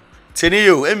teni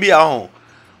yo NBA ho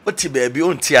oti ba bi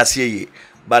on ti ase ye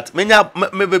but menya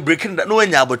me be breaking that no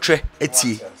anya abotwe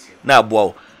eti na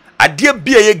abo ade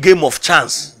bia ye game of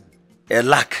chance a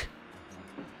lack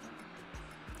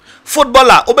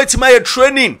footballer obetima ye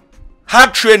training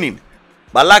hard training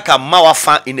but like a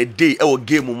mawafa in a day e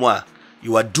game mu a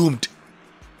you are doomed.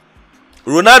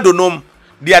 Ronaldo no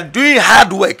they are doing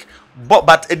hard work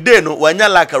but a day no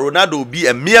wanya like a Ronaldo will be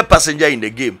a mere passenger in the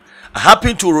game.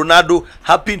 Happened to Ronaldo,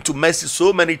 happened to Messi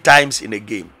so many times in a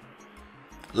game.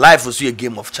 Life was a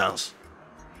game of chance.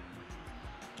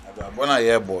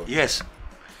 Yes.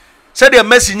 Said the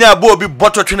Messi nya bo bi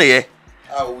botto twene ye.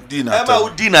 Emma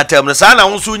would dinner term. The son, I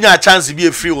won't soon a chance to be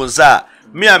a free one, sir.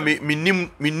 Me and me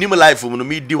name life when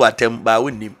me do what them by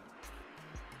with him.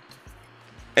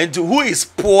 And to who is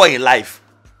poor in life?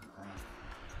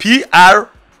 Poor.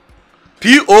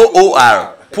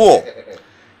 Poor.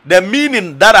 The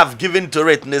meaning that I've given to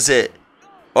it, they say,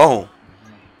 oh,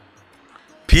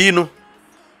 Pino,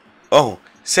 oh,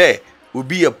 say, will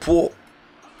be a poor.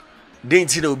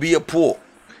 Didn't it will be a poor?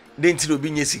 Didn't it will be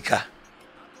Jessica?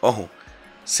 Oh,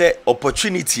 say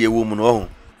opportunity a woman. Oh,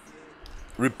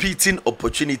 repeating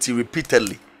opportunity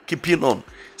repeatedly, keeping on.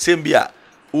 Same be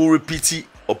who repeat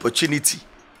opportunity,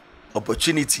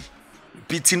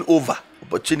 repeating over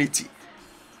opportunity,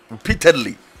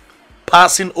 repeatedly,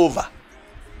 passing over.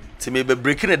 To maybe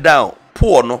breaking it down.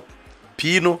 Poor no,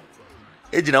 pino,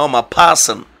 ejina oma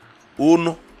passing,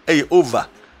 uno, over.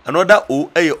 Another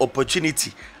a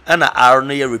opportunity, and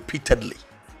a repeatedly.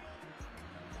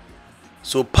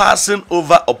 So passing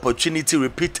over opportunity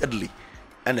repeatedly,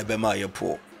 and a bema you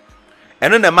poor.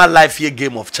 And then my life here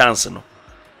game of chance no.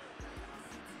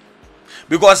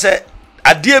 Because a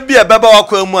dear be a baba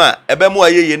wakwa a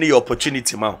bemo ye any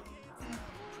opportunity ma.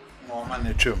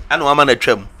 And one man a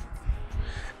trim.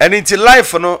 And into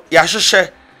life no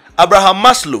yasheshe Abraham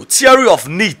Maslow theory of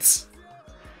needs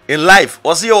in life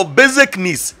was your basic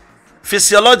needs,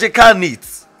 physiological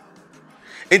needs.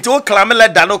 Into what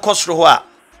clamela dano kosroa.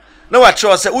 No what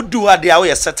say do what they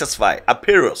are satisfied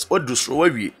appearance or do so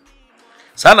we.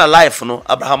 Sana life no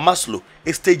Abraham Maslow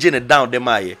is staging it down the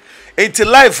maye. Into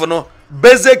life no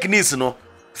basic needs no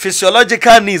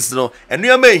physiological needs no and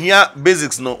you may hear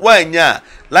basics no why nya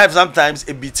life sometimes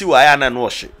a bit too iron and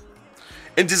wash it.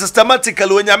 Into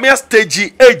systematically when you may stage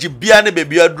age biane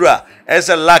baby adra as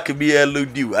a lack be a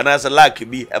ludu and as a lack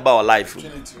be about life.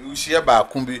 You share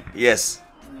about kumbi. Yes.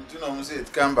 You know say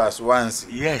it canvas once.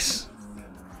 Yes.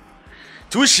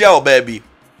 To share baby.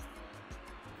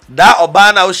 That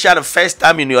Obana will share the first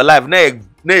time in your life,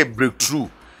 nay breakthrough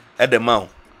at the mount.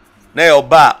 Nay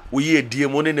oba we ye dear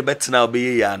money the better now be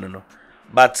ye no.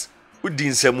 But we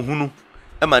didn't say muhunu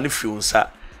a man if you sa.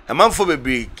 A man for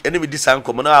baby enemy this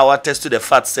uncle now I test to the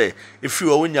fact say if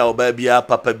you are when your baby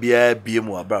papa be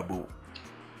more brabo.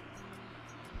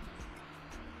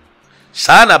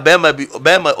 Sana bema be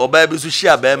obema or baby to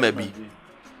share bema be.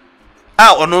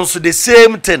 Ah, on also the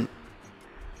same thing.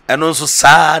 And also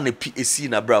sa ne PAC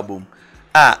na brabom.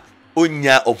 Ah,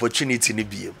 onya opportunity ni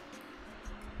biem.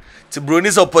 To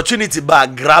bronies opportunity ba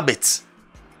grab it.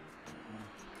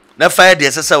 Na fire de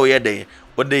sesa we dey.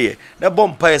 What dey? Na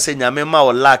bomb pa say nyame ma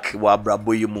o lack wa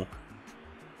brabo yimu.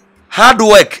 Hard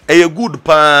work e good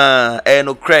pa e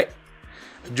no crack.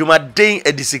 Jumaden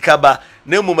e disikaba.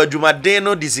 Na mu majumaden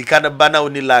no disikana bana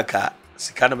oni laka.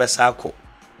 Sikana be sako.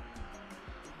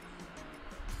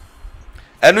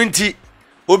 Enu nti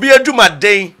obi adwuma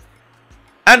den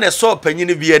ana so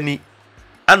panyini bi ani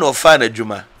ana ofa na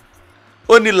adwuma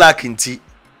oni lack nti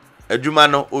adwuma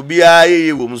no obi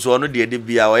ayeye wom so no de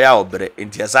bia oya obre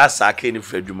nti asasa aka ni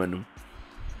fra adwuma num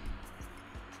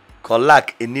ko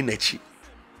lack eni nachi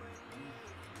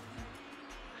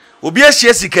obi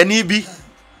ahia sikani bi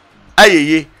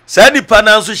ayeye saa nipa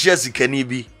na nso hia sikani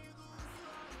bi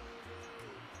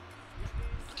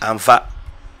amfa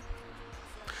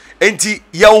enti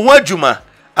ya ho adwuma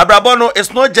Abrabono,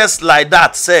 it's not just like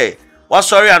that. Say, what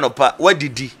sorry anopa, what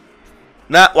did he?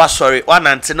 Na what sorry, one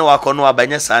antino wakono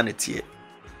abanya sanity.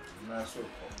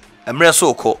 Emre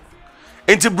so ko.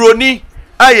 Enti broni,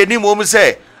 aye ni mo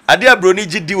say, adia broni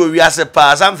gidi we wiase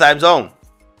pa sometimes on.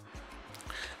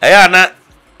 Aya na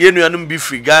yenu anum bi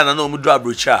free Ghana na omudu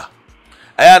abrocha.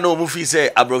 Aya na omu fi say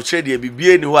abrocha de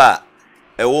bibie ni ho a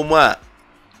ewo mu a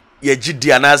ye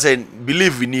gidi ana say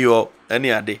believe in you any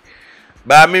ade.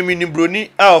 But I mean,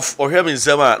 broni of or having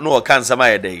some no can some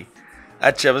day.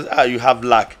 You have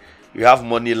luck, you have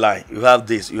money line, you have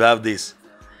this, you have this.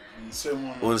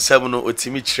 On seven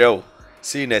otimi trail.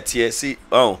 See net here, see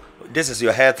oh, this is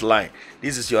your health line,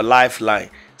 this is your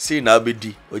lifeline. See now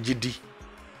BD or GD.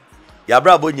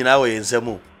 Yabra bonina way in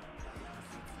semo.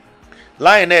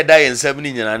 Line there die in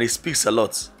 17 and it speaks a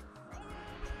lot.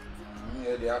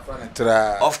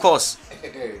 Of course.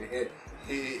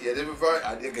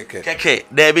 Keke,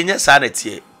 there be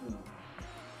sanity.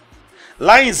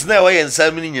 Lines na way in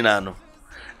 7 nyina no.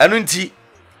 Anu nti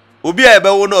obi a ebe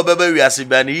wo na obeba wiase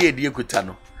ba na ye die kuta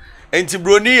no. Enti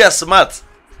broni ya smart.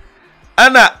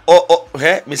 Ana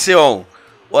me say on.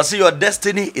 Was your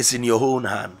destiny is in your own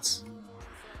hands.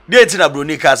 Die enti na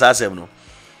broni ka sa asem no.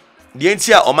 Die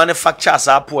enti a o manufacture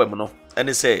sa poem no.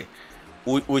 Ene say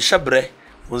wo hyebre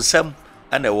onsam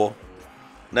ana wo.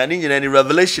 Na ni nyina ni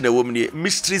revelation e wom ni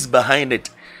mysteries behind it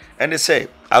and they say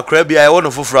akra bia e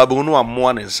wono foforo abu no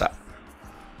ammoa ne nsa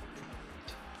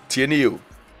tie ni yo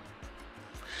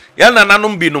ya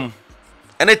nananom binum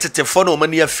ene tetefo na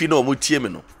omani afi na omutie me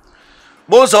no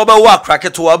bo so oba wo akra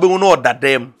keto abu no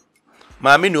odadem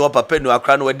maami ni papa ni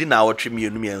akra no wadi na awotwe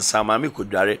mienu miensa maami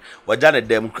kodware wagya ne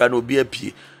dem kra no obi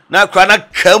apie na akra na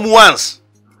kam once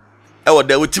e wo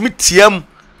da wotimi tiam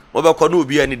wo be kɔ no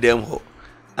obi ani dem ho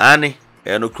ani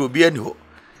e no kro obi ani ho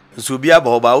nso obi aba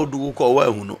oba odu ko wa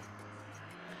hu no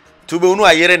tube unu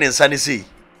ayere ne nsa ne sei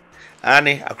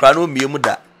ani akra no miemu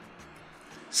da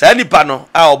saa nipa no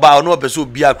a oba no opese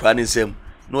obi akra ne nsam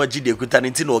no agi de kuta ne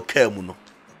nti na okam no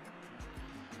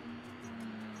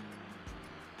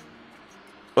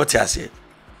otiase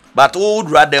but who would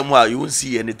rather more you won't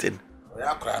see anything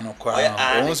akra no kwa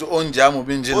onso onja mo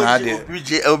binji na ade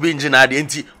obinji na ade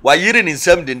nti wa yiri ni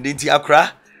nsam de nti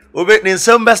akra obe ni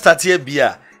nsam be start here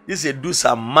bia this a do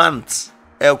some months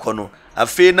ekono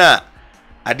afi na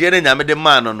ade na nyame de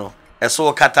man no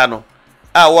eso kata no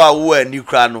a wo ani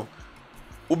kra no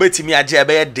obetimi age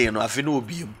ebe ye den no afi na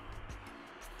obiem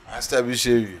master bi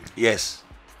shewi yes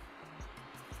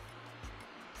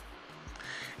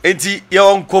enti ye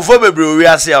on kofo bebre owi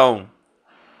ase a on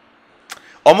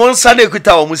omon sa na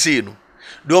ekuta omo sei no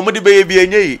de omo de be bi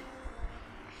enye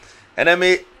and I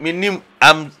mean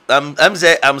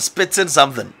I'm spitting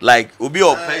something like obi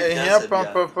or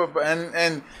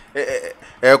and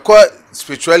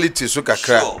spirituality so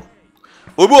kakra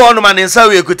obi ono man nsa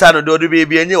we ekuta no de be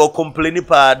bi enye o complain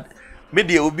pad me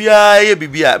de obi a ye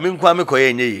bibia me nkwa me koye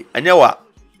enye anya wa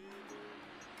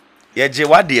ye je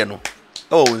wade no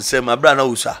oh nsem abra na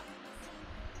usa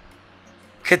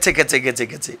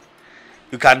kete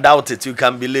you can doubt it, you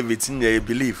can believe it, in you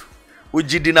believe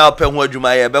ujidi na ope ho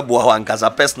adwuma ye bebo ho ankasa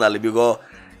personally because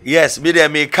yes me dey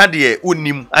me ka de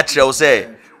unim akire wo say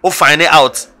o find it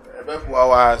out bebo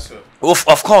wa so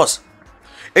of course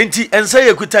enti ensa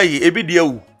ye kuta yi ebi de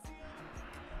awu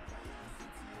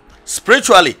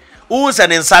spiritually who say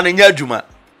ensa na nya adwuma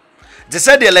they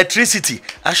said the electricity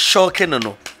a shocking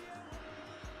no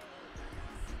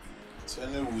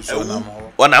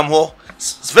wanam ho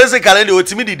physically the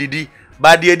otimi didi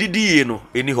but the didi ye no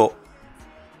eni ho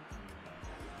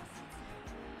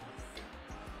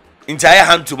entire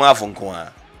hand to ma fonko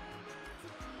a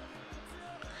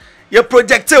ye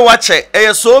project watch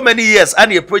so many years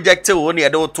and ye project won ye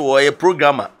do to ye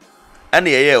programmer and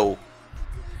ye o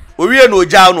owie no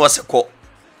oja no oseko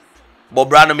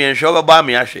bobra no me nhwe ba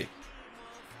me ahwe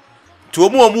to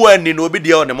omu ani no obi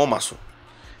de o ne moma so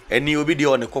ani obi de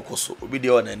o ne kokoso obi de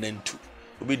o ne nantu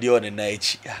obi de o ne na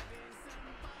echi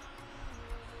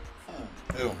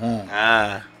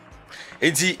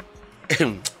enti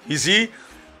you see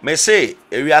me say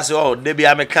we ase oh de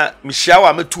bia me ka me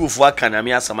hia me tuofo aka na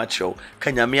me asama chew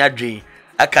ka nya me adwen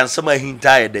aka nsama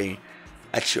hinta ye den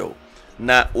a chew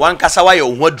na wan kasa wa ye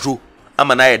ohwadro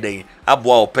ama na ye den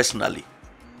aboa o personally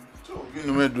so you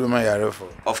know me do my yare for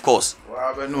of course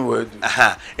wa ba no we do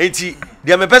enti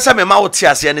de me pesa me ma wo ti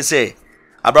ase ne say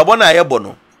abrabo na ye bo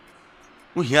no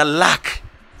wo hia lack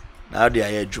na de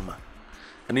aye adwuma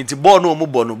enti bo no mo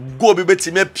bo no go bi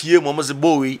betime apie mo se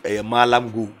bo wi e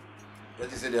malam go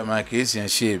that is the mark is in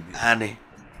shape ani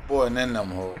bo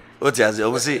nenam ho o ti ase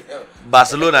o say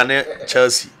Barcelona ne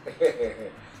Chelsea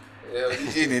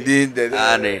ni din de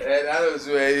ani and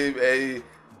also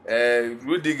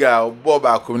Rudiger Bob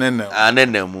akunenam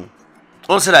anenam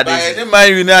on say that this any man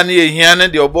you na ye hia ne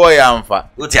the boy amfa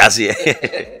o ti ase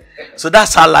so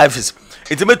that's how life is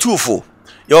it me too for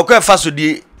you go fa so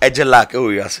di eje lack o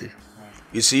you say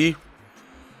you see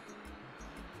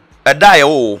a die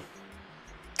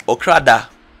okrada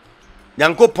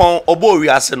nyankopon obo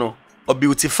wiase no o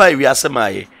beautify wiase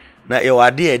maye na e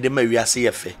wade e de ma wiase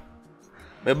ye fe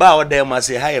me ba o dem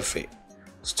ase ha ye fe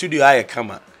studio ha ye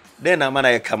kama then na mana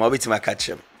ye kama obitima ka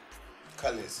chem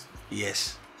colors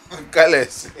yes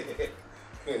colors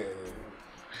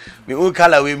me who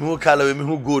color we me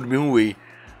who gold me who we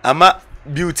ama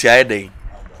beauty ha den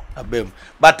abem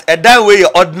but a dan we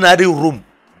ordinary room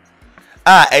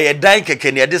a dan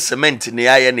keke ne de cement ne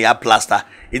ya ne ya plaster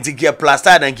enti ke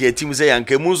plaster dan ke tim say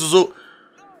yanka mu so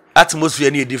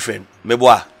atmosphere ne different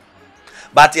meboa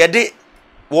but ye de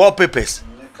wallpapers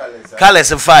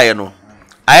colors fire no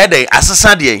aye dey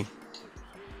asesa de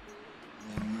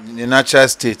in natural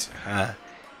state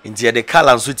enti ye de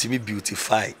color so timi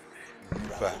beautify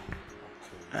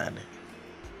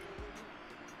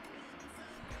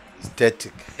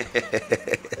aesthetic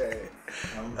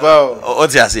wow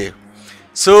what you say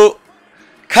so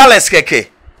colors keke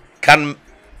can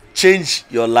change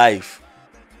your life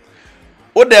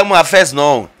o dem first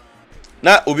no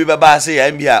na obi baba say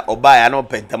ya mbia oba ya no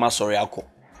pentama sorry akọ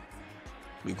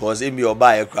because emi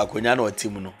oba ye kura konya na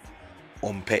otim no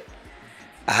ompe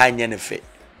ahanye ne fe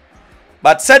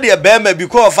but said ye be ma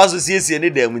because of association ni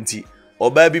dem nti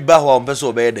oba bi ba ho ompe so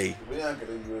oba ye dai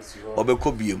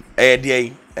obekọ biem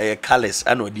de colors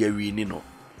ana odi awi ni no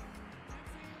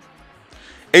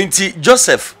enti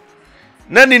Joseph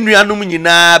na ni nuanom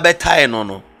nyina betai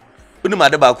no unim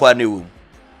ade ba kwa na ewu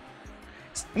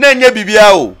na nya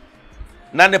bibia o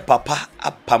na ne papa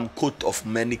apam coat of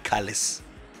many colors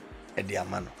de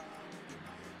amano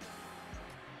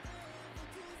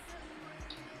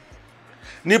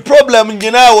ni problem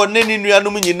nyina wo ne ni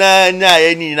nuanom nyina nya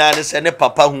ya nyina ne se ne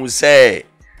papa hu se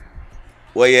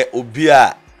woye obi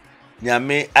a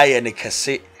nyame aye ne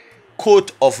kese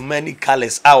coat of many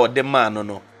colors a wo de man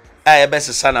no aye be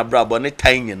sesa na brabo ne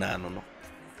tan nyina no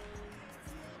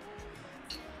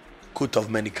coat of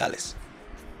many colors.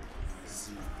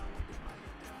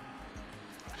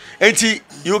 And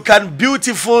you can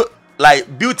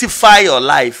beautify your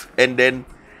life and then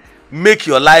make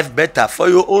your life better for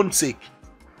your own sake.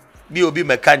 Be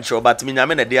mechanical, but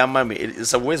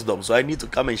it's a wisdom, so I need to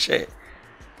come and share.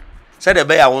 Said the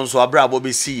bear wants to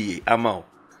abra see amount.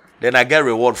 Then I get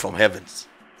reward from heavens.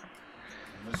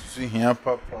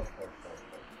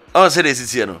 Oh, say this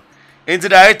is here no. Into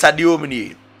the right at the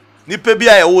omni. Nipe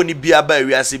bia ya wo ni bia ba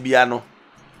wiase bia no.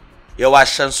 Ye wa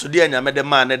hyansode anyame de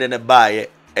man ne de ne baaye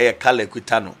eye kala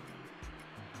kuta no.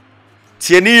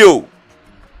 Tieni yo.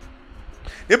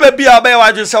 Nipe bia ba ya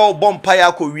wa dwese wo bompa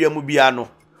ya ko wiam bia no.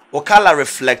 O kala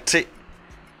reflect e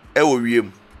wo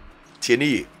wiem.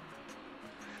 Tieni ye.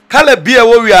 Kala bia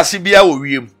wo wiase bia wo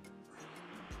wiem.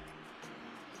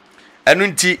 Enu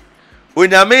nti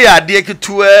onyame ya ade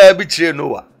ketua bi kire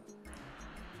Noah.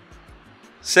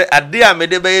 Se ade a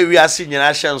mede be wiase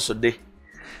nyina hyenso de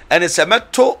ene se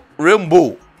meto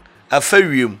rainbow afa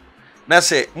wiem na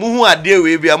se muhu ade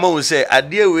we bia ma hu se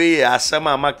ade we ye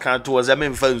asema maka to wo ze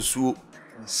memfa nsuo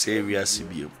se wiase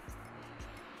biem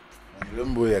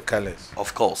rainbow ye colors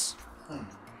of course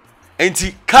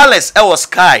enti colors e was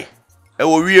sky e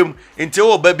wo wiem enti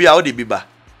wo ba bia wo de biba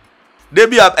de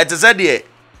bia eteze de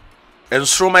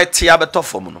ensroma tia beto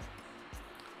fom no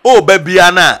o ba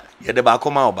bia na ye de ba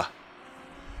koma oba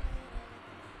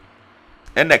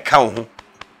ene ka ho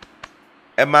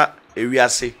ema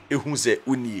ewiase ehu se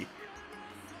unie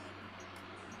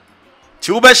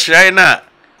ti wo be hyiran na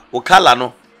wo kala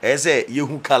no eze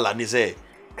yehu kala ni se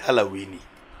kala weni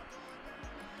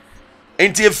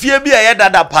enti efie bi a ye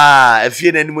dada pa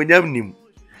efie na animonyam nim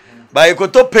ba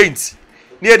ekoto paint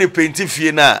ni e de paint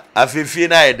fie na afefie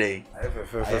na ye den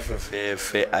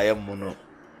fe ayemo no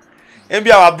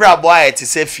enbia wa brabo a ete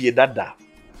se fie dada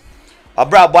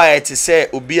abra boy ete se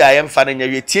obi a yemfa na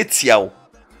nyawe tietia wo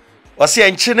wose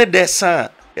enche ne desa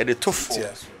ye de tofo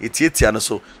etietia no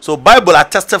so Bible a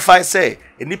testify say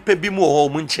enipa bi mu ho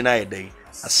mu nchi na ye den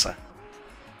asa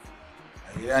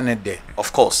ya ne de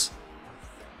of course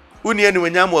uni eni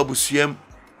wanyam abusuam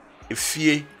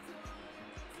efie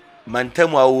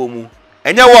mantam awo mu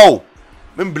enya wo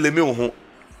membleme wo ho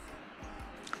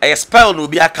I spell no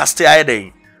bi akaste aye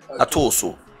den ato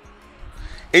so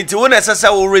enti wona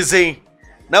esesa wo reason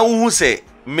na wo hu se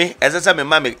me esesa me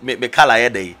ma me kala ye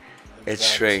dey e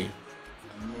train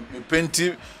me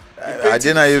penti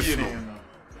agena yefu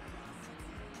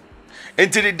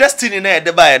enti the destiny na e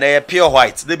de ba na ye pure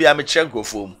white de bia me chenko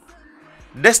fom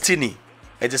destiny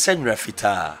e je senwra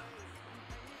fita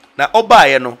na oba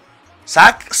ye no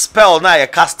sa spell na ye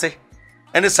caste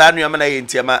ene sa nuama na ye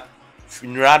ntiama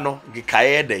nwra no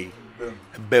gikaye dey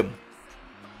bem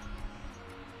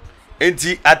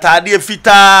enti atade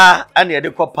fita ane ye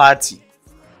de ko party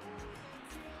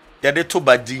ye de to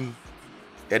badin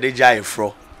ye de jai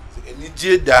fro eni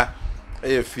jeda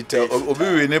e fita obi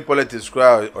we ne politics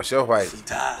crowd o she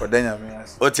white odanya me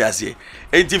as o ti ase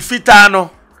enti fita no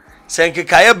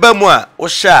senkeka ye ba mu a o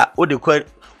sha o de kwa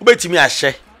obetimi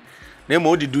ahye na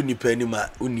mo de du nipa ni ma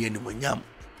oni animonyam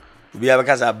obi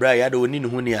abekasa bra ya de oni ne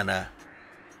hu ni ana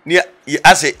ni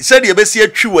ase se de be si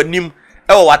atwi wanim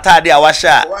e wo watade a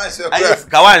washa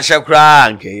ka wan hye kra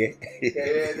ankeye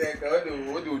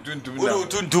o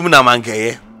tuntum na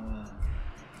mankeye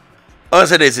on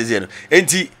say this is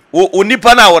enti o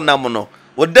nipa na wonam no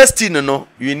o destiny no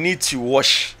you need to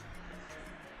wash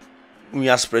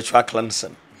your spiritual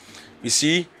cleansing you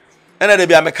see ena de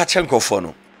bia me ka chenkofo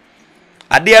no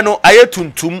ade no aye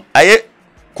tuntum aye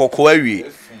kokko awie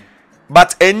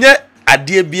but enye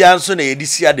ade bia nso na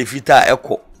yedisi ade fita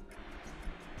ekọ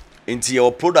enti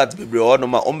your product bebre o no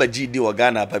ma o magi di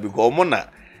organa pa because o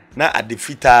na ade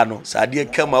fita no sa ade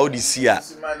kama odisi a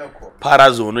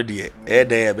parazone no de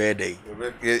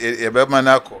e be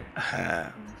manako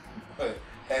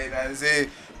hey na say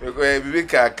bibi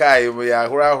kai mo ya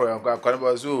hura kwa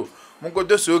ba so mungo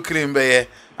do so cream be ye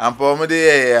ampa mo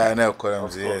de ya na koram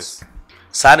yes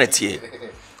sanity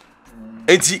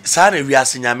enti sana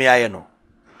wiase nyame aye no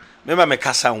mema me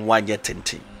kasa nwanye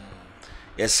tenten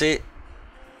yese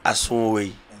aso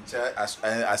we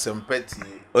asempati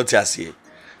otiasie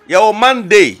your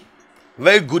Monday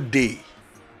very good day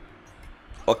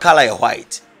o color is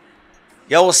white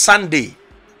your Sunday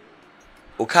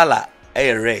o color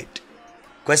is red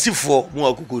kwasifo mu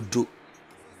akukudu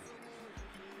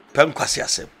pem kwasi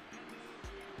asem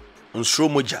nsro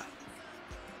moja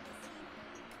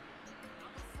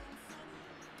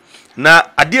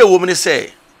na ade wo mne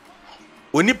se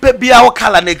onipa bia wo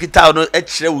kala na kita no e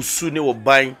kire usu ne wo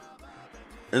ban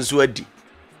nso adi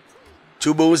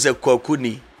tubo wo ze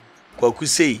kwaku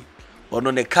sei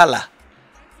ono ne kala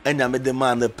enya me de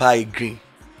man the pie green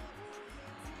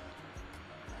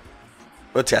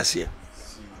what you see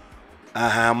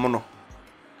aha mono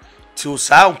to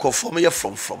sa nkofo me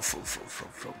from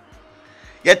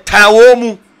ye tawo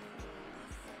mu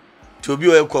to bi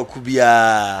o kwaku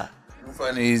bia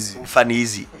fun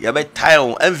easy ya be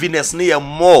time enviness ne ye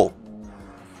more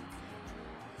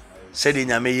said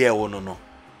nyame ye wo no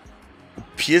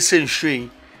piese nhwen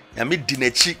nyame di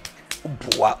nachi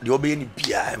boa de obeye ni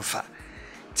bia emfa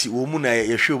ti wo mu na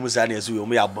ye hwe mu za na yeso wo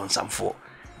mu ya bonsamfo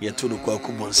ye to no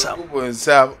kwaku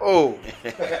bonsam oh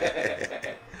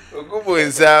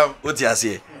okubonsam oti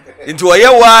ase nti wo ye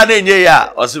wa na enye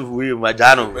ya oso wi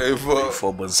majano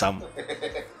for bonsam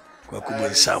kwaku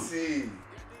bonsam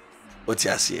oti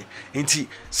ase nti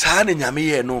saa na nyame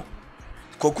ye no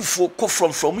kwaku ko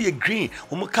from ye green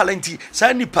wo kalenti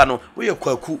saa nipa no wo ye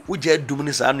kwaku wo je adum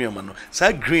ni saa nuoma no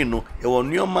saa green no ye wo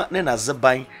nuoma ne na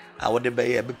zeban a wo de be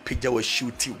ye be pagya wa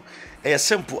shooting e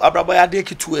simple abraba ya de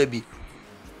kitu abi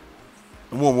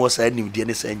mo saa nimde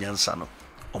ne saa nyansa no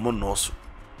omo no so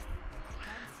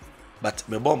but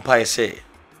me bompa say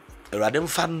erade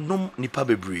mfa nom nipa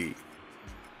bebre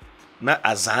na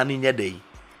azani nyedei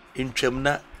ntwam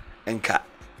na enka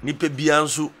nipa bia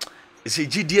nso ese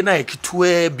gidie na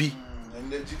ekitoa bi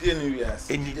gidie ni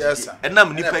wiase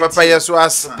enam nipa papa yeso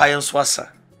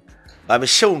asa ba me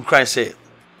hye unkran say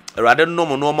erade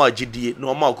nom no ma gidie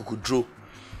no ma okukudro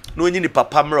no onyi ni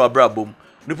papa mra abrabom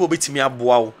nipa obetimi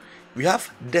aboa wo. We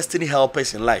have destiny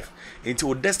helpers in life.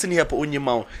 Into destiny helper onye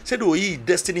ma said o yi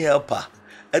destiny helper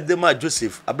edema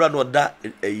Joseph abra no da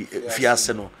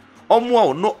fiase no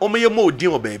omo no omeye mo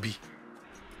odin o baby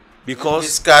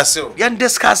because discuss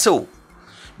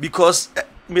because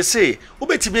me say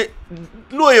obetime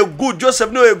no a good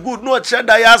Joseph no a good no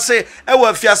cheda ya say e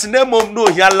wa fiase na mom no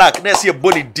hia lack na say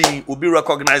body din obi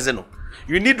recognizing no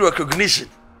you need recognition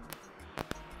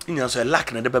in your so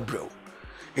lack na de bebro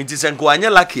inti senko anya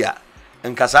lakia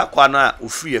enka sa kwa na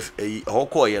ofri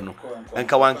hokọ ye no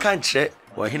enka wanka nkyere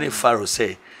wa hene faro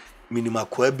say minima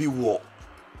kwa bi wo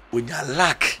onya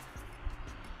lack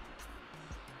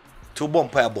to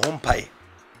bompa abompai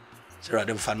se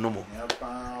radem fa no mo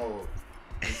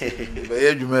be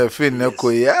ye dwuma fin na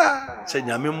ko ya se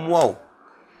nyame mmoa o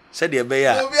se de be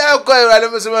ya obi akọ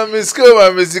radem so ma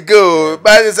misiko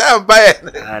ba se ampai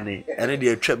ani ene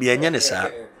de atwa bi enye ne sa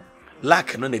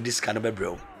lack no na diska no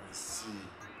bebrel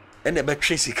and the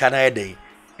battery sika na yede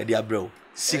e dia bro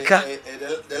sika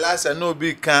the last no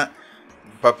be kan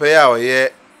papa ya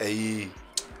oye eyi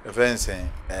fencing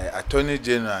attorney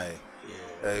general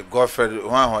Godfrey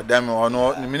one ho dam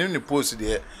ono minimum post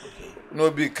there no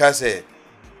be ka say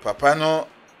papa no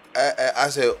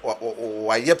ase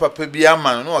wa ye papa bi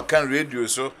ama no kan radio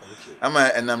so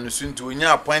ama enam no suntu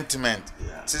onya appointment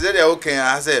se dey okay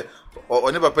I say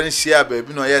oni papa ni share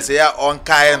baby no yes ya on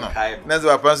kai no na ze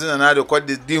papa so na do call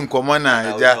the din komo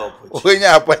na ja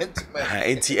onya appointment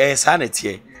enti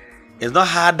sanity it's not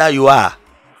hard that you are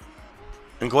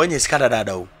nko onye skada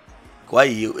dada o kwa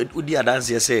yi udi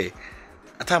adanse say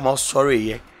atama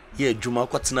sorry ye adwuma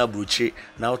kwatena broche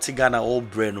na otiga na all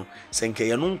bre no senke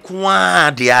ye no nko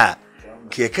a de a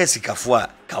ke kasikafo a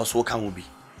ka so ka ho bi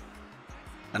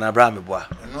ana abraham boa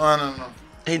no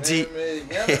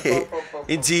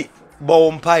enti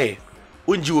bo mpae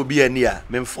unji obi ani a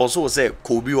memforso say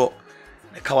ko bi ho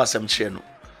na kawasem kire no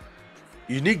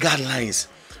you need guidelines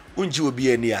unji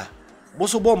obi ani a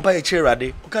boso bo mpae kire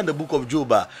rade okan the book of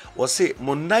Job o say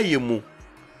monaye mu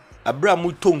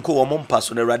abraham tonko wo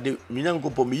mpaso na rade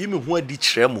nyankopo me yimi ho adi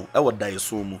kire mu e wo dan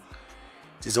so mu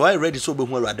ti say why ready so be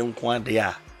ho rade nko ade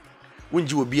a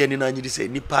unji obi ani na anyi say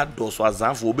nipa do so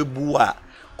azanfo obebu a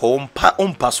ko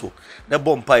ompa so na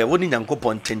bompa ye woni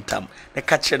nyankopon tentam na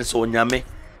ka kire so onyame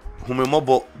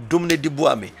humemobo dum ne dibu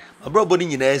ame abrobo ni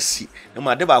nyina asi na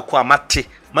ma de ba ko amate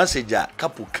message a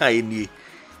kapu kan enie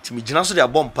ti me gina so de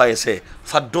abom pa say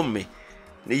fa dom me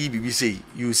na yi bibi say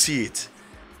you see it.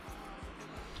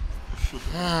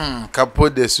 Capo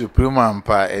de supreme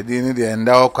ampa edini de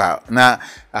enda okwa na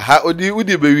aha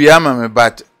udi be wi ama me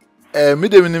but me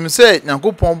de minim say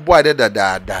Nyankopon bo ade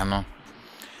dadaada no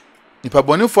nipa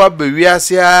bonifo be wi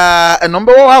ase a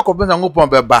enombe wo akopon Nyankopon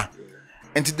be ba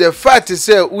enti the fact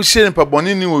say wo hye nipa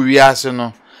boni ni wo wi ase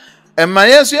no ema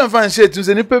yesu yemfa nhye tim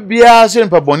say nipa bia hye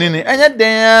nipa boni ni enye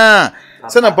den a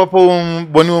se na papa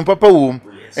boni papa wo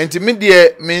enti me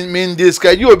de me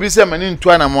discourage obi say mani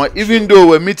ntu anamo even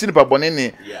though we meeting nipa boni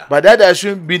ni but that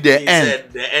should be the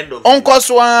end of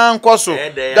onkoso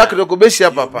that could be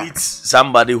share papa meet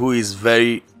somebody who is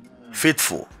very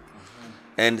faithful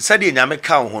and said the nyame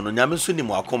ka ho no nyame so ni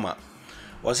mo akoma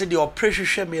o say the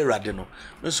operation me rade no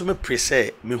me so me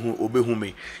prese me hu obehu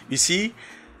me you see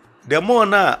the more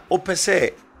na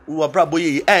opese wo brabo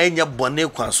ye anya bone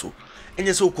kwan so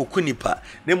enye se okokunipa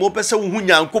na mo opese wo hu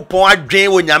Nyankopon adwen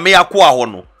wo nyame yakọ aho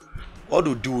no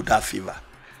what do that favor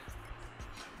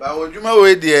ba wodwuma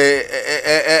we de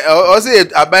o say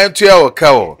aban tua o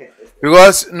ka o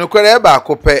because no kwere ba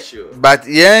akopɛ but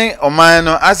yen oman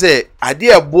no ase ade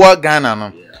eboa Ghana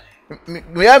no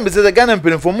we am say the Ghana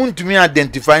penfo muntumi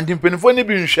identify penfo ni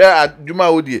bi nhwe adwuma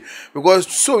odie because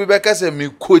so we be ka say me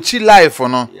coach life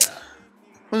no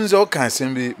unze o kan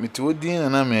sem bi me te odin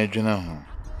na me adwuna ho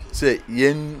say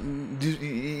yen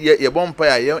ye bompa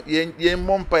ya yen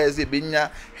bompa ya say benya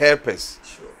helpers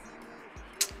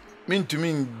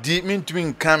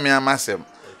mintumi kan me amasem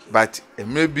but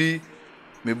maybe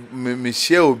me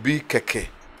share obi keke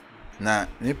na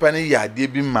nipa ne yade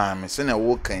bi ma me se na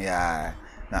wo kan ya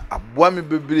na aboa me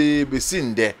bebre besi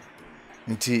nde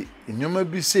nti enyoma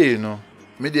bi sei no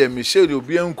me de me share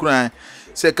obi ankuran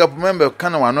se kap member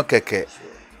kan wa no keke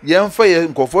yemfa ye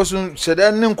nkofo so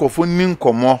sheda ne nkofo ni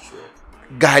nkomo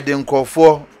guide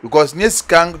nkofo because nes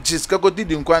kan chiska ko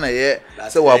didi nkwa na ye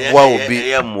se wa boa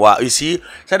obi you see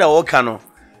said wo kan no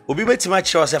obi betima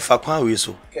kire se fa kwan we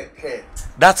so keke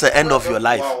that's the end of your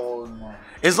life.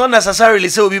 It's not necessarily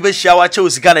say obi be share wa che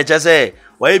osika na che say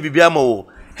why bibia ma wo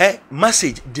hey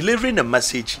message delivering a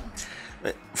message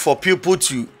for people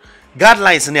to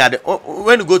guidelines in there.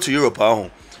 When you go to Europe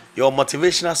your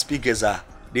motivational speakers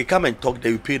they come and talk,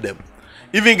 they will pay them.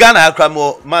 Even Ghana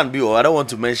Akramo man Bio, I don't want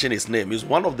to mention his name, is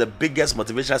one of the biggest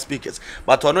motivational speakers,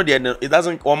 but it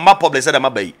doesn't on my public said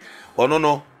amabai or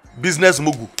no business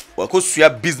mugu or ko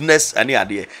business any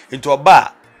idea into a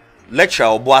bar lecture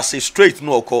or boss straight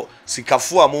no ko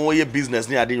sikafu amon ye business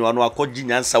ni ade no akọji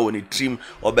nyansa woni trim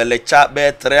or be lecture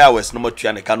be 3 hours no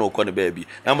matua ne ka no ko ne baby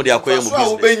na mo de akoye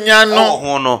mu business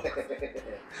ho no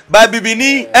ba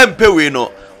bibini empewe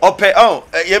no ope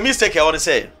your mistake I want to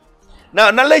say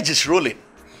now knowledge is rolling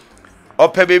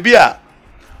ope baby a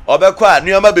obekọ a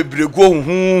nuama bebregu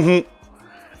huhu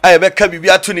a be ka bibi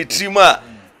ato ne trim a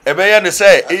ebe ye ne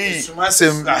say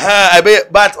ebe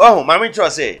but mama cho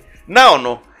say now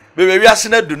no bebre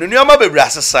asena du no ma bebre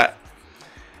asesa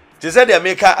ti say de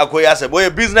America akoya say boy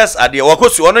business ade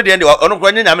wakosu ono de ono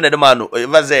kro nya nyame de ma no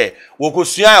eva say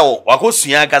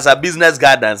wakosua kasa business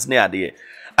guidance ne ade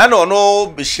ana ono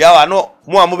behia wa no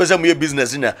mo amobese mo ye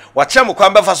business na wache mo kwa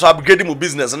befa so upgrade mo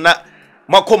business na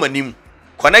makoma nim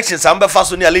connections am befa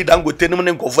so ne ali dangote nim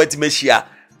ne nkofo atimehia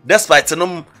despite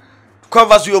no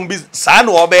converse your business sa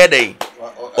no obede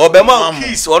obema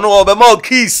keys ono obema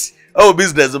keys oh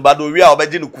business but we are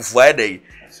obeji no kufu ede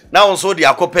now so the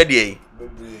akope de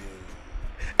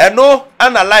and no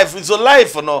and life so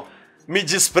life no me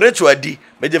just spiritual di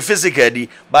me just physical di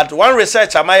but one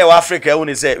research amaya Africa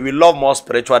when say we love more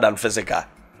spiritual than physical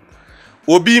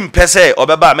obi mpese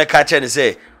obeba ameka che ne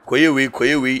say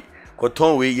koye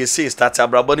koton we you say start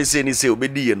abrabo ni say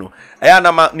obedi ye no aya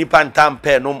na nipa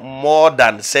ntampe no more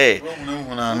than say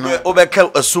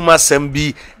obeka asuma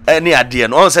sembi any ade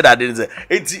no on say that ade say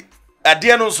enti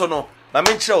ade no so no ma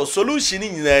me kire o solution ni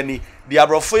nyina ni di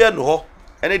abrofo ye no ho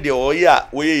ene de oye a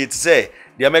oye yeti say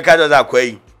de ameka just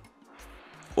akwai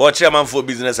what chairman for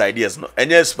business ideas no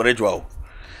enye spiritual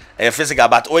and physical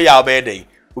but oye obedi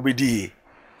obedi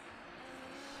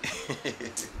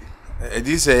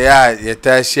this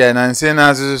ya share na nse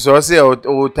na so say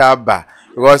o taba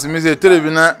because me say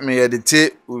telebina me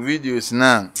edit videos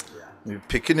na me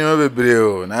picking me bebre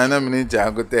o na me nja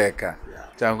agoteka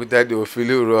changuta de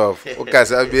feel rough o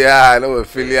kasa bia na o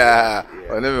feel ya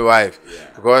on my wife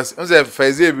because on say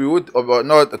faze bi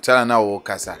not tell na o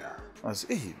kasa I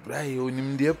say brai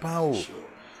onim de pa o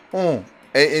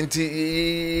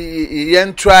enti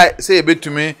yen try say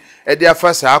betumi e dey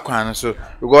afa saa kwan so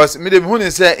because me dem hu ne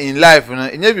say in life no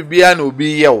enya bibia na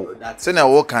obi ye wo say na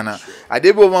wo kana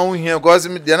ade bo ma hu hia because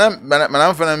me dey na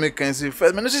manamfa na me kan say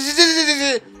first me no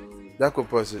that could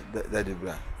pose that the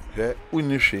bra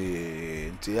uni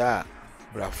hwe nti ya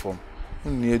bra form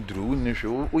uni eduru uni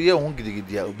hwe wo ye hu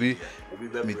gidigidi a obi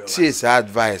me tie sa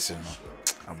advice no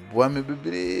aboa me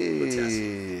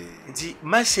bebre nti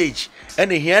message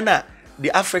ene hia na the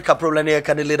Africa problem na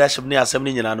can leadership na asem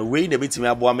ni nyina no we na betimi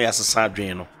aboa me asesa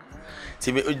adwen no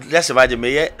ti me let's imagine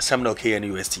me ye seminar okay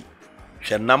university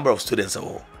share number of students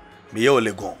me ye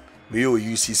Olegon me ye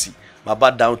UCC my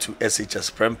back down to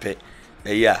SHS Prempe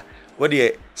yeah what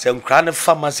the sem kran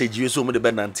fa message you so mo de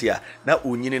benantia na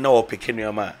onyini na o peke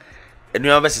nuama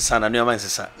enuama besesa na nuama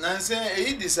nsesa na say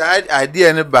e decide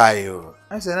idea ne buy yo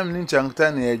I say na me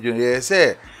nchankta na edwo ye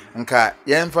say nka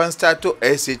yen fan start to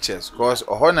SHS cause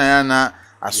oho na ya na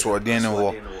asodin ne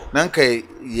wo na nka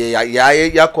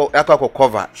yakọ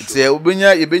cover it's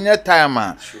ubenya time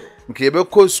a nka ye be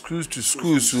call schools to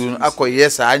schools akọ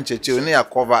yes a ncheche ne ya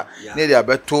cover ne dia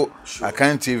beto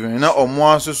account TV na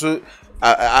omo so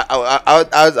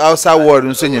outside world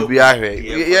nso nya bi ahwe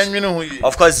yen nwene hu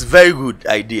of course it's very good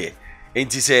idea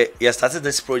enti say you started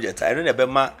this project I know na be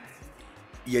ma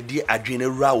ye di adwene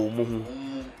wura wo mu hu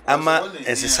ama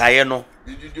ensesaye no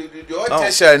the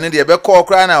official ne dey be call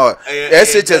kra na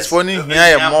SHS for ni hia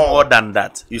ye more than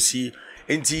that you see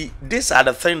enti these are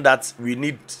the things that we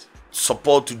need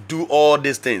support to do all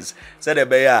these things say the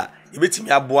be ya e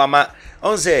betimi aboa ma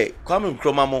on say kwame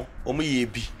nkroma mo omo ye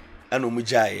bi ana omo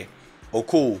jaaye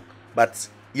oko but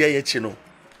ye chi no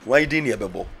why din ye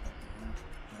bebo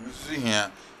see here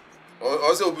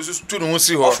also obisu stu no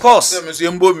si ho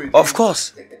of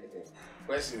course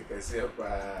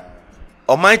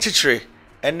Oman chichire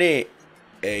ene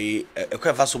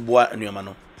ekwefa so boa anuama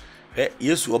no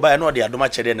Yesu oba no de adoma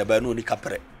chede na ba no ni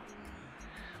kapre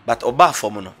but oba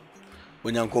fom no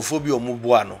onyankofo bi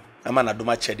omuboa no ama na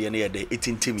adoma chede ne yede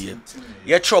etintim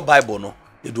ye tro bible no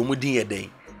edomu din yede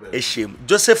ehiem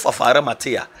Joseph of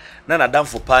Arimathea na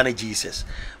damfo pa na Jesus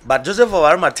but Joseph of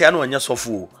Arimathea no onya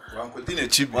sofo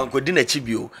wankodi na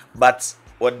chibio but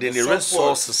what the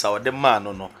resources are the man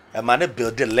no a man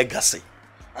build a legacy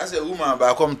as a woman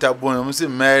ba come tabon mo say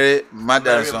Mary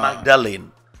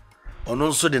Magdalene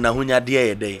ono so de na hunya de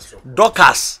yede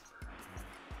Dorcas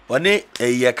one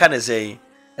ye kan say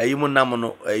ayimu nam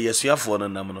no yesuafo no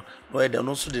nam no no de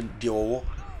ono so de owo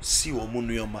si wo mu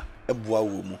nuoma eboa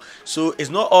wo mu so it's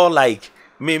not all like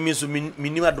me so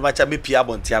minima do macha me pia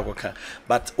bonti akoka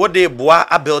but what they boa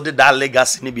a build that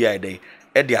legacy ni bia dey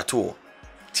e de ato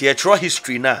theatre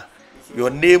history na your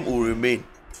name will remain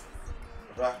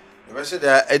we say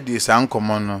that Eddie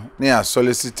Sankomo no na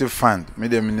solicit fund me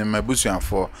dem ni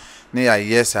mabusuafo na ya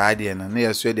yes ade na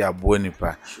ya so de abo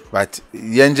nipa but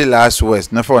yenje last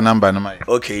words na for number no my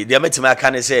okay dia metima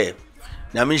aka ne say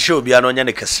na me show bia no nya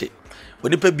ne kese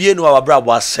onipa bie no wa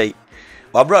brabo asai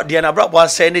wabro de na brabo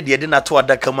asai ne de na to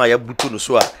adaka ma ya butu no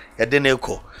so a ya de na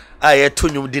ekọ a ye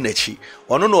tonyum di nachi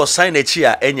ono no sign nachi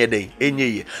a enye den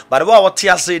enyeye but ba wote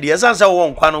ase de esanse wo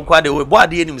nkwa no nkwa de we bo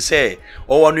ade enim se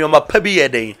wo no ma pa bi ye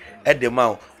den e de ma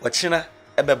wo china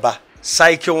ebeba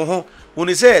cycle ho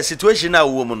woni se situation na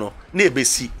wo mu no na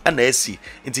ebesi ana esi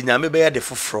nti nyame be ye de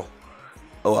foforo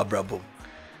o abrabo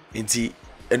nti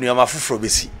enuama foforo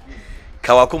besi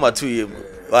kawakoma tu ye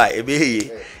wa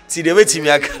ebeye ti de betimi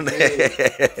aka no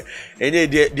enye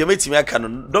de betimi aka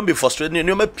no don't be frustrated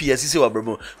no ma PS se wa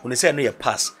brabo woni say no ye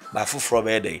pass ba foforo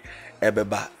be dey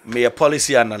ebeba me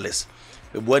policy analyst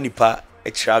ebu anipa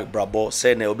extra brabo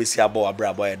say na obesi abo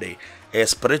abrabo ye dey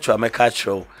spiritual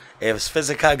mechanical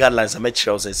physical guidelines am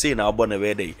chiro say na obo na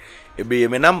be dey ebe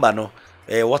me number no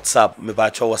WhatsApp me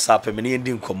ba cho WhatsApp me ni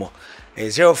ndi nkomo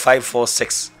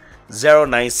 0546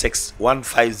 096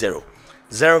 150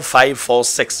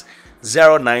 0546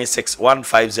 096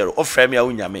 150 o frame ya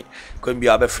unyame ko mbi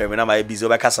abe frame na ma busy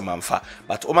obeka manfa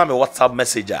but o ma me WhatsApp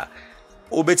messenger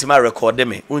o betima record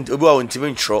me obi wa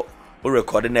ontimi ntro o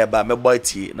record na eba me boy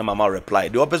tie na mama reply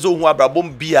de opezo hu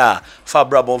abrabom bia fa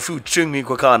abrabom fi trinwi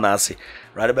ko ka na ase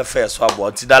rather be first so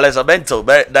abo ti dalesa bento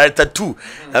director 2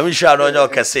 na mi sha no nya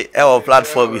okese e o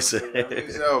platform is so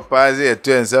pazi e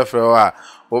to ense frɛ wa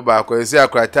o ba ko esi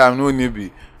akra time no ni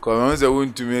bi ko ze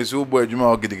wuntumi so bo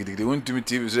adwuma o gidigidi wuntumi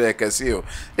TV so e kase o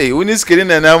woni skeni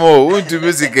na na mo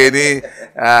wuntumi skeni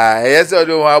yes o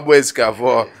do ha bo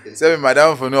eskafo se me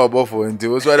madam fo no obofo nti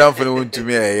wo so madam fo no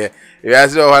wuntumi eye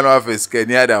yes o ha no office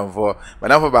skeni adam fo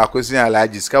madam fo ba ko sin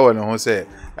alaji ska wo no ho se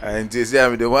nti se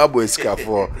am de ho abo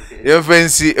eskafo ye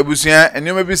fancy ebusuan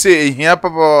enema bi se ehia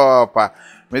papa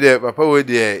me de papa we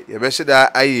de ye be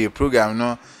sheda aye program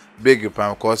no big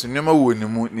pam cause nyoma wo ni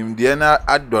mu nim de na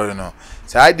adore no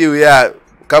sa de we a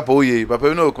kapo we papa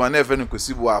we no ko na efe no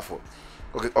kosibu afo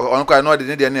on kwa no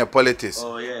de na politics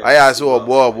aya so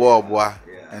obo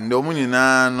and omu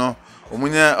nyina no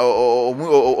omunya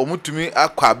omutumi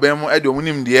akwa ben mu e de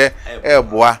omunim de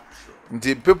eboa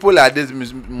nti people like this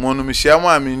monu mihia mu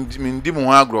a mindi mu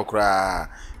ho agrokra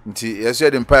nti yeso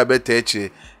de mpa beta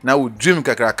echi na wo dream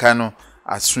kakraka no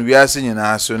asunwiase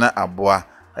nyina so na aboa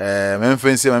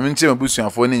memfense ma minche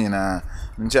mabusuafo ni nyina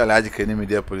minche alaji kani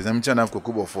media police na minche na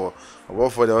kokubofo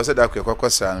obofo de wose da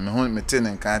kwekwakosa no me hu mete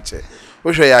ne nka ache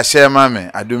wo hwe ya share ma me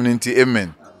adom ni nti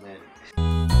amen.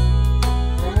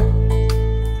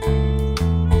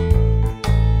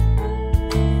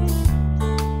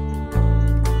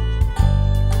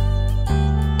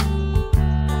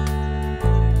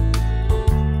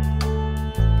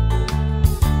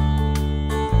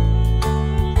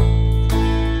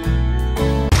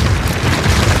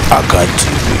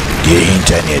 HAT3, the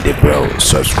internet, bro.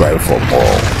 Subscribe for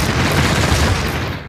more.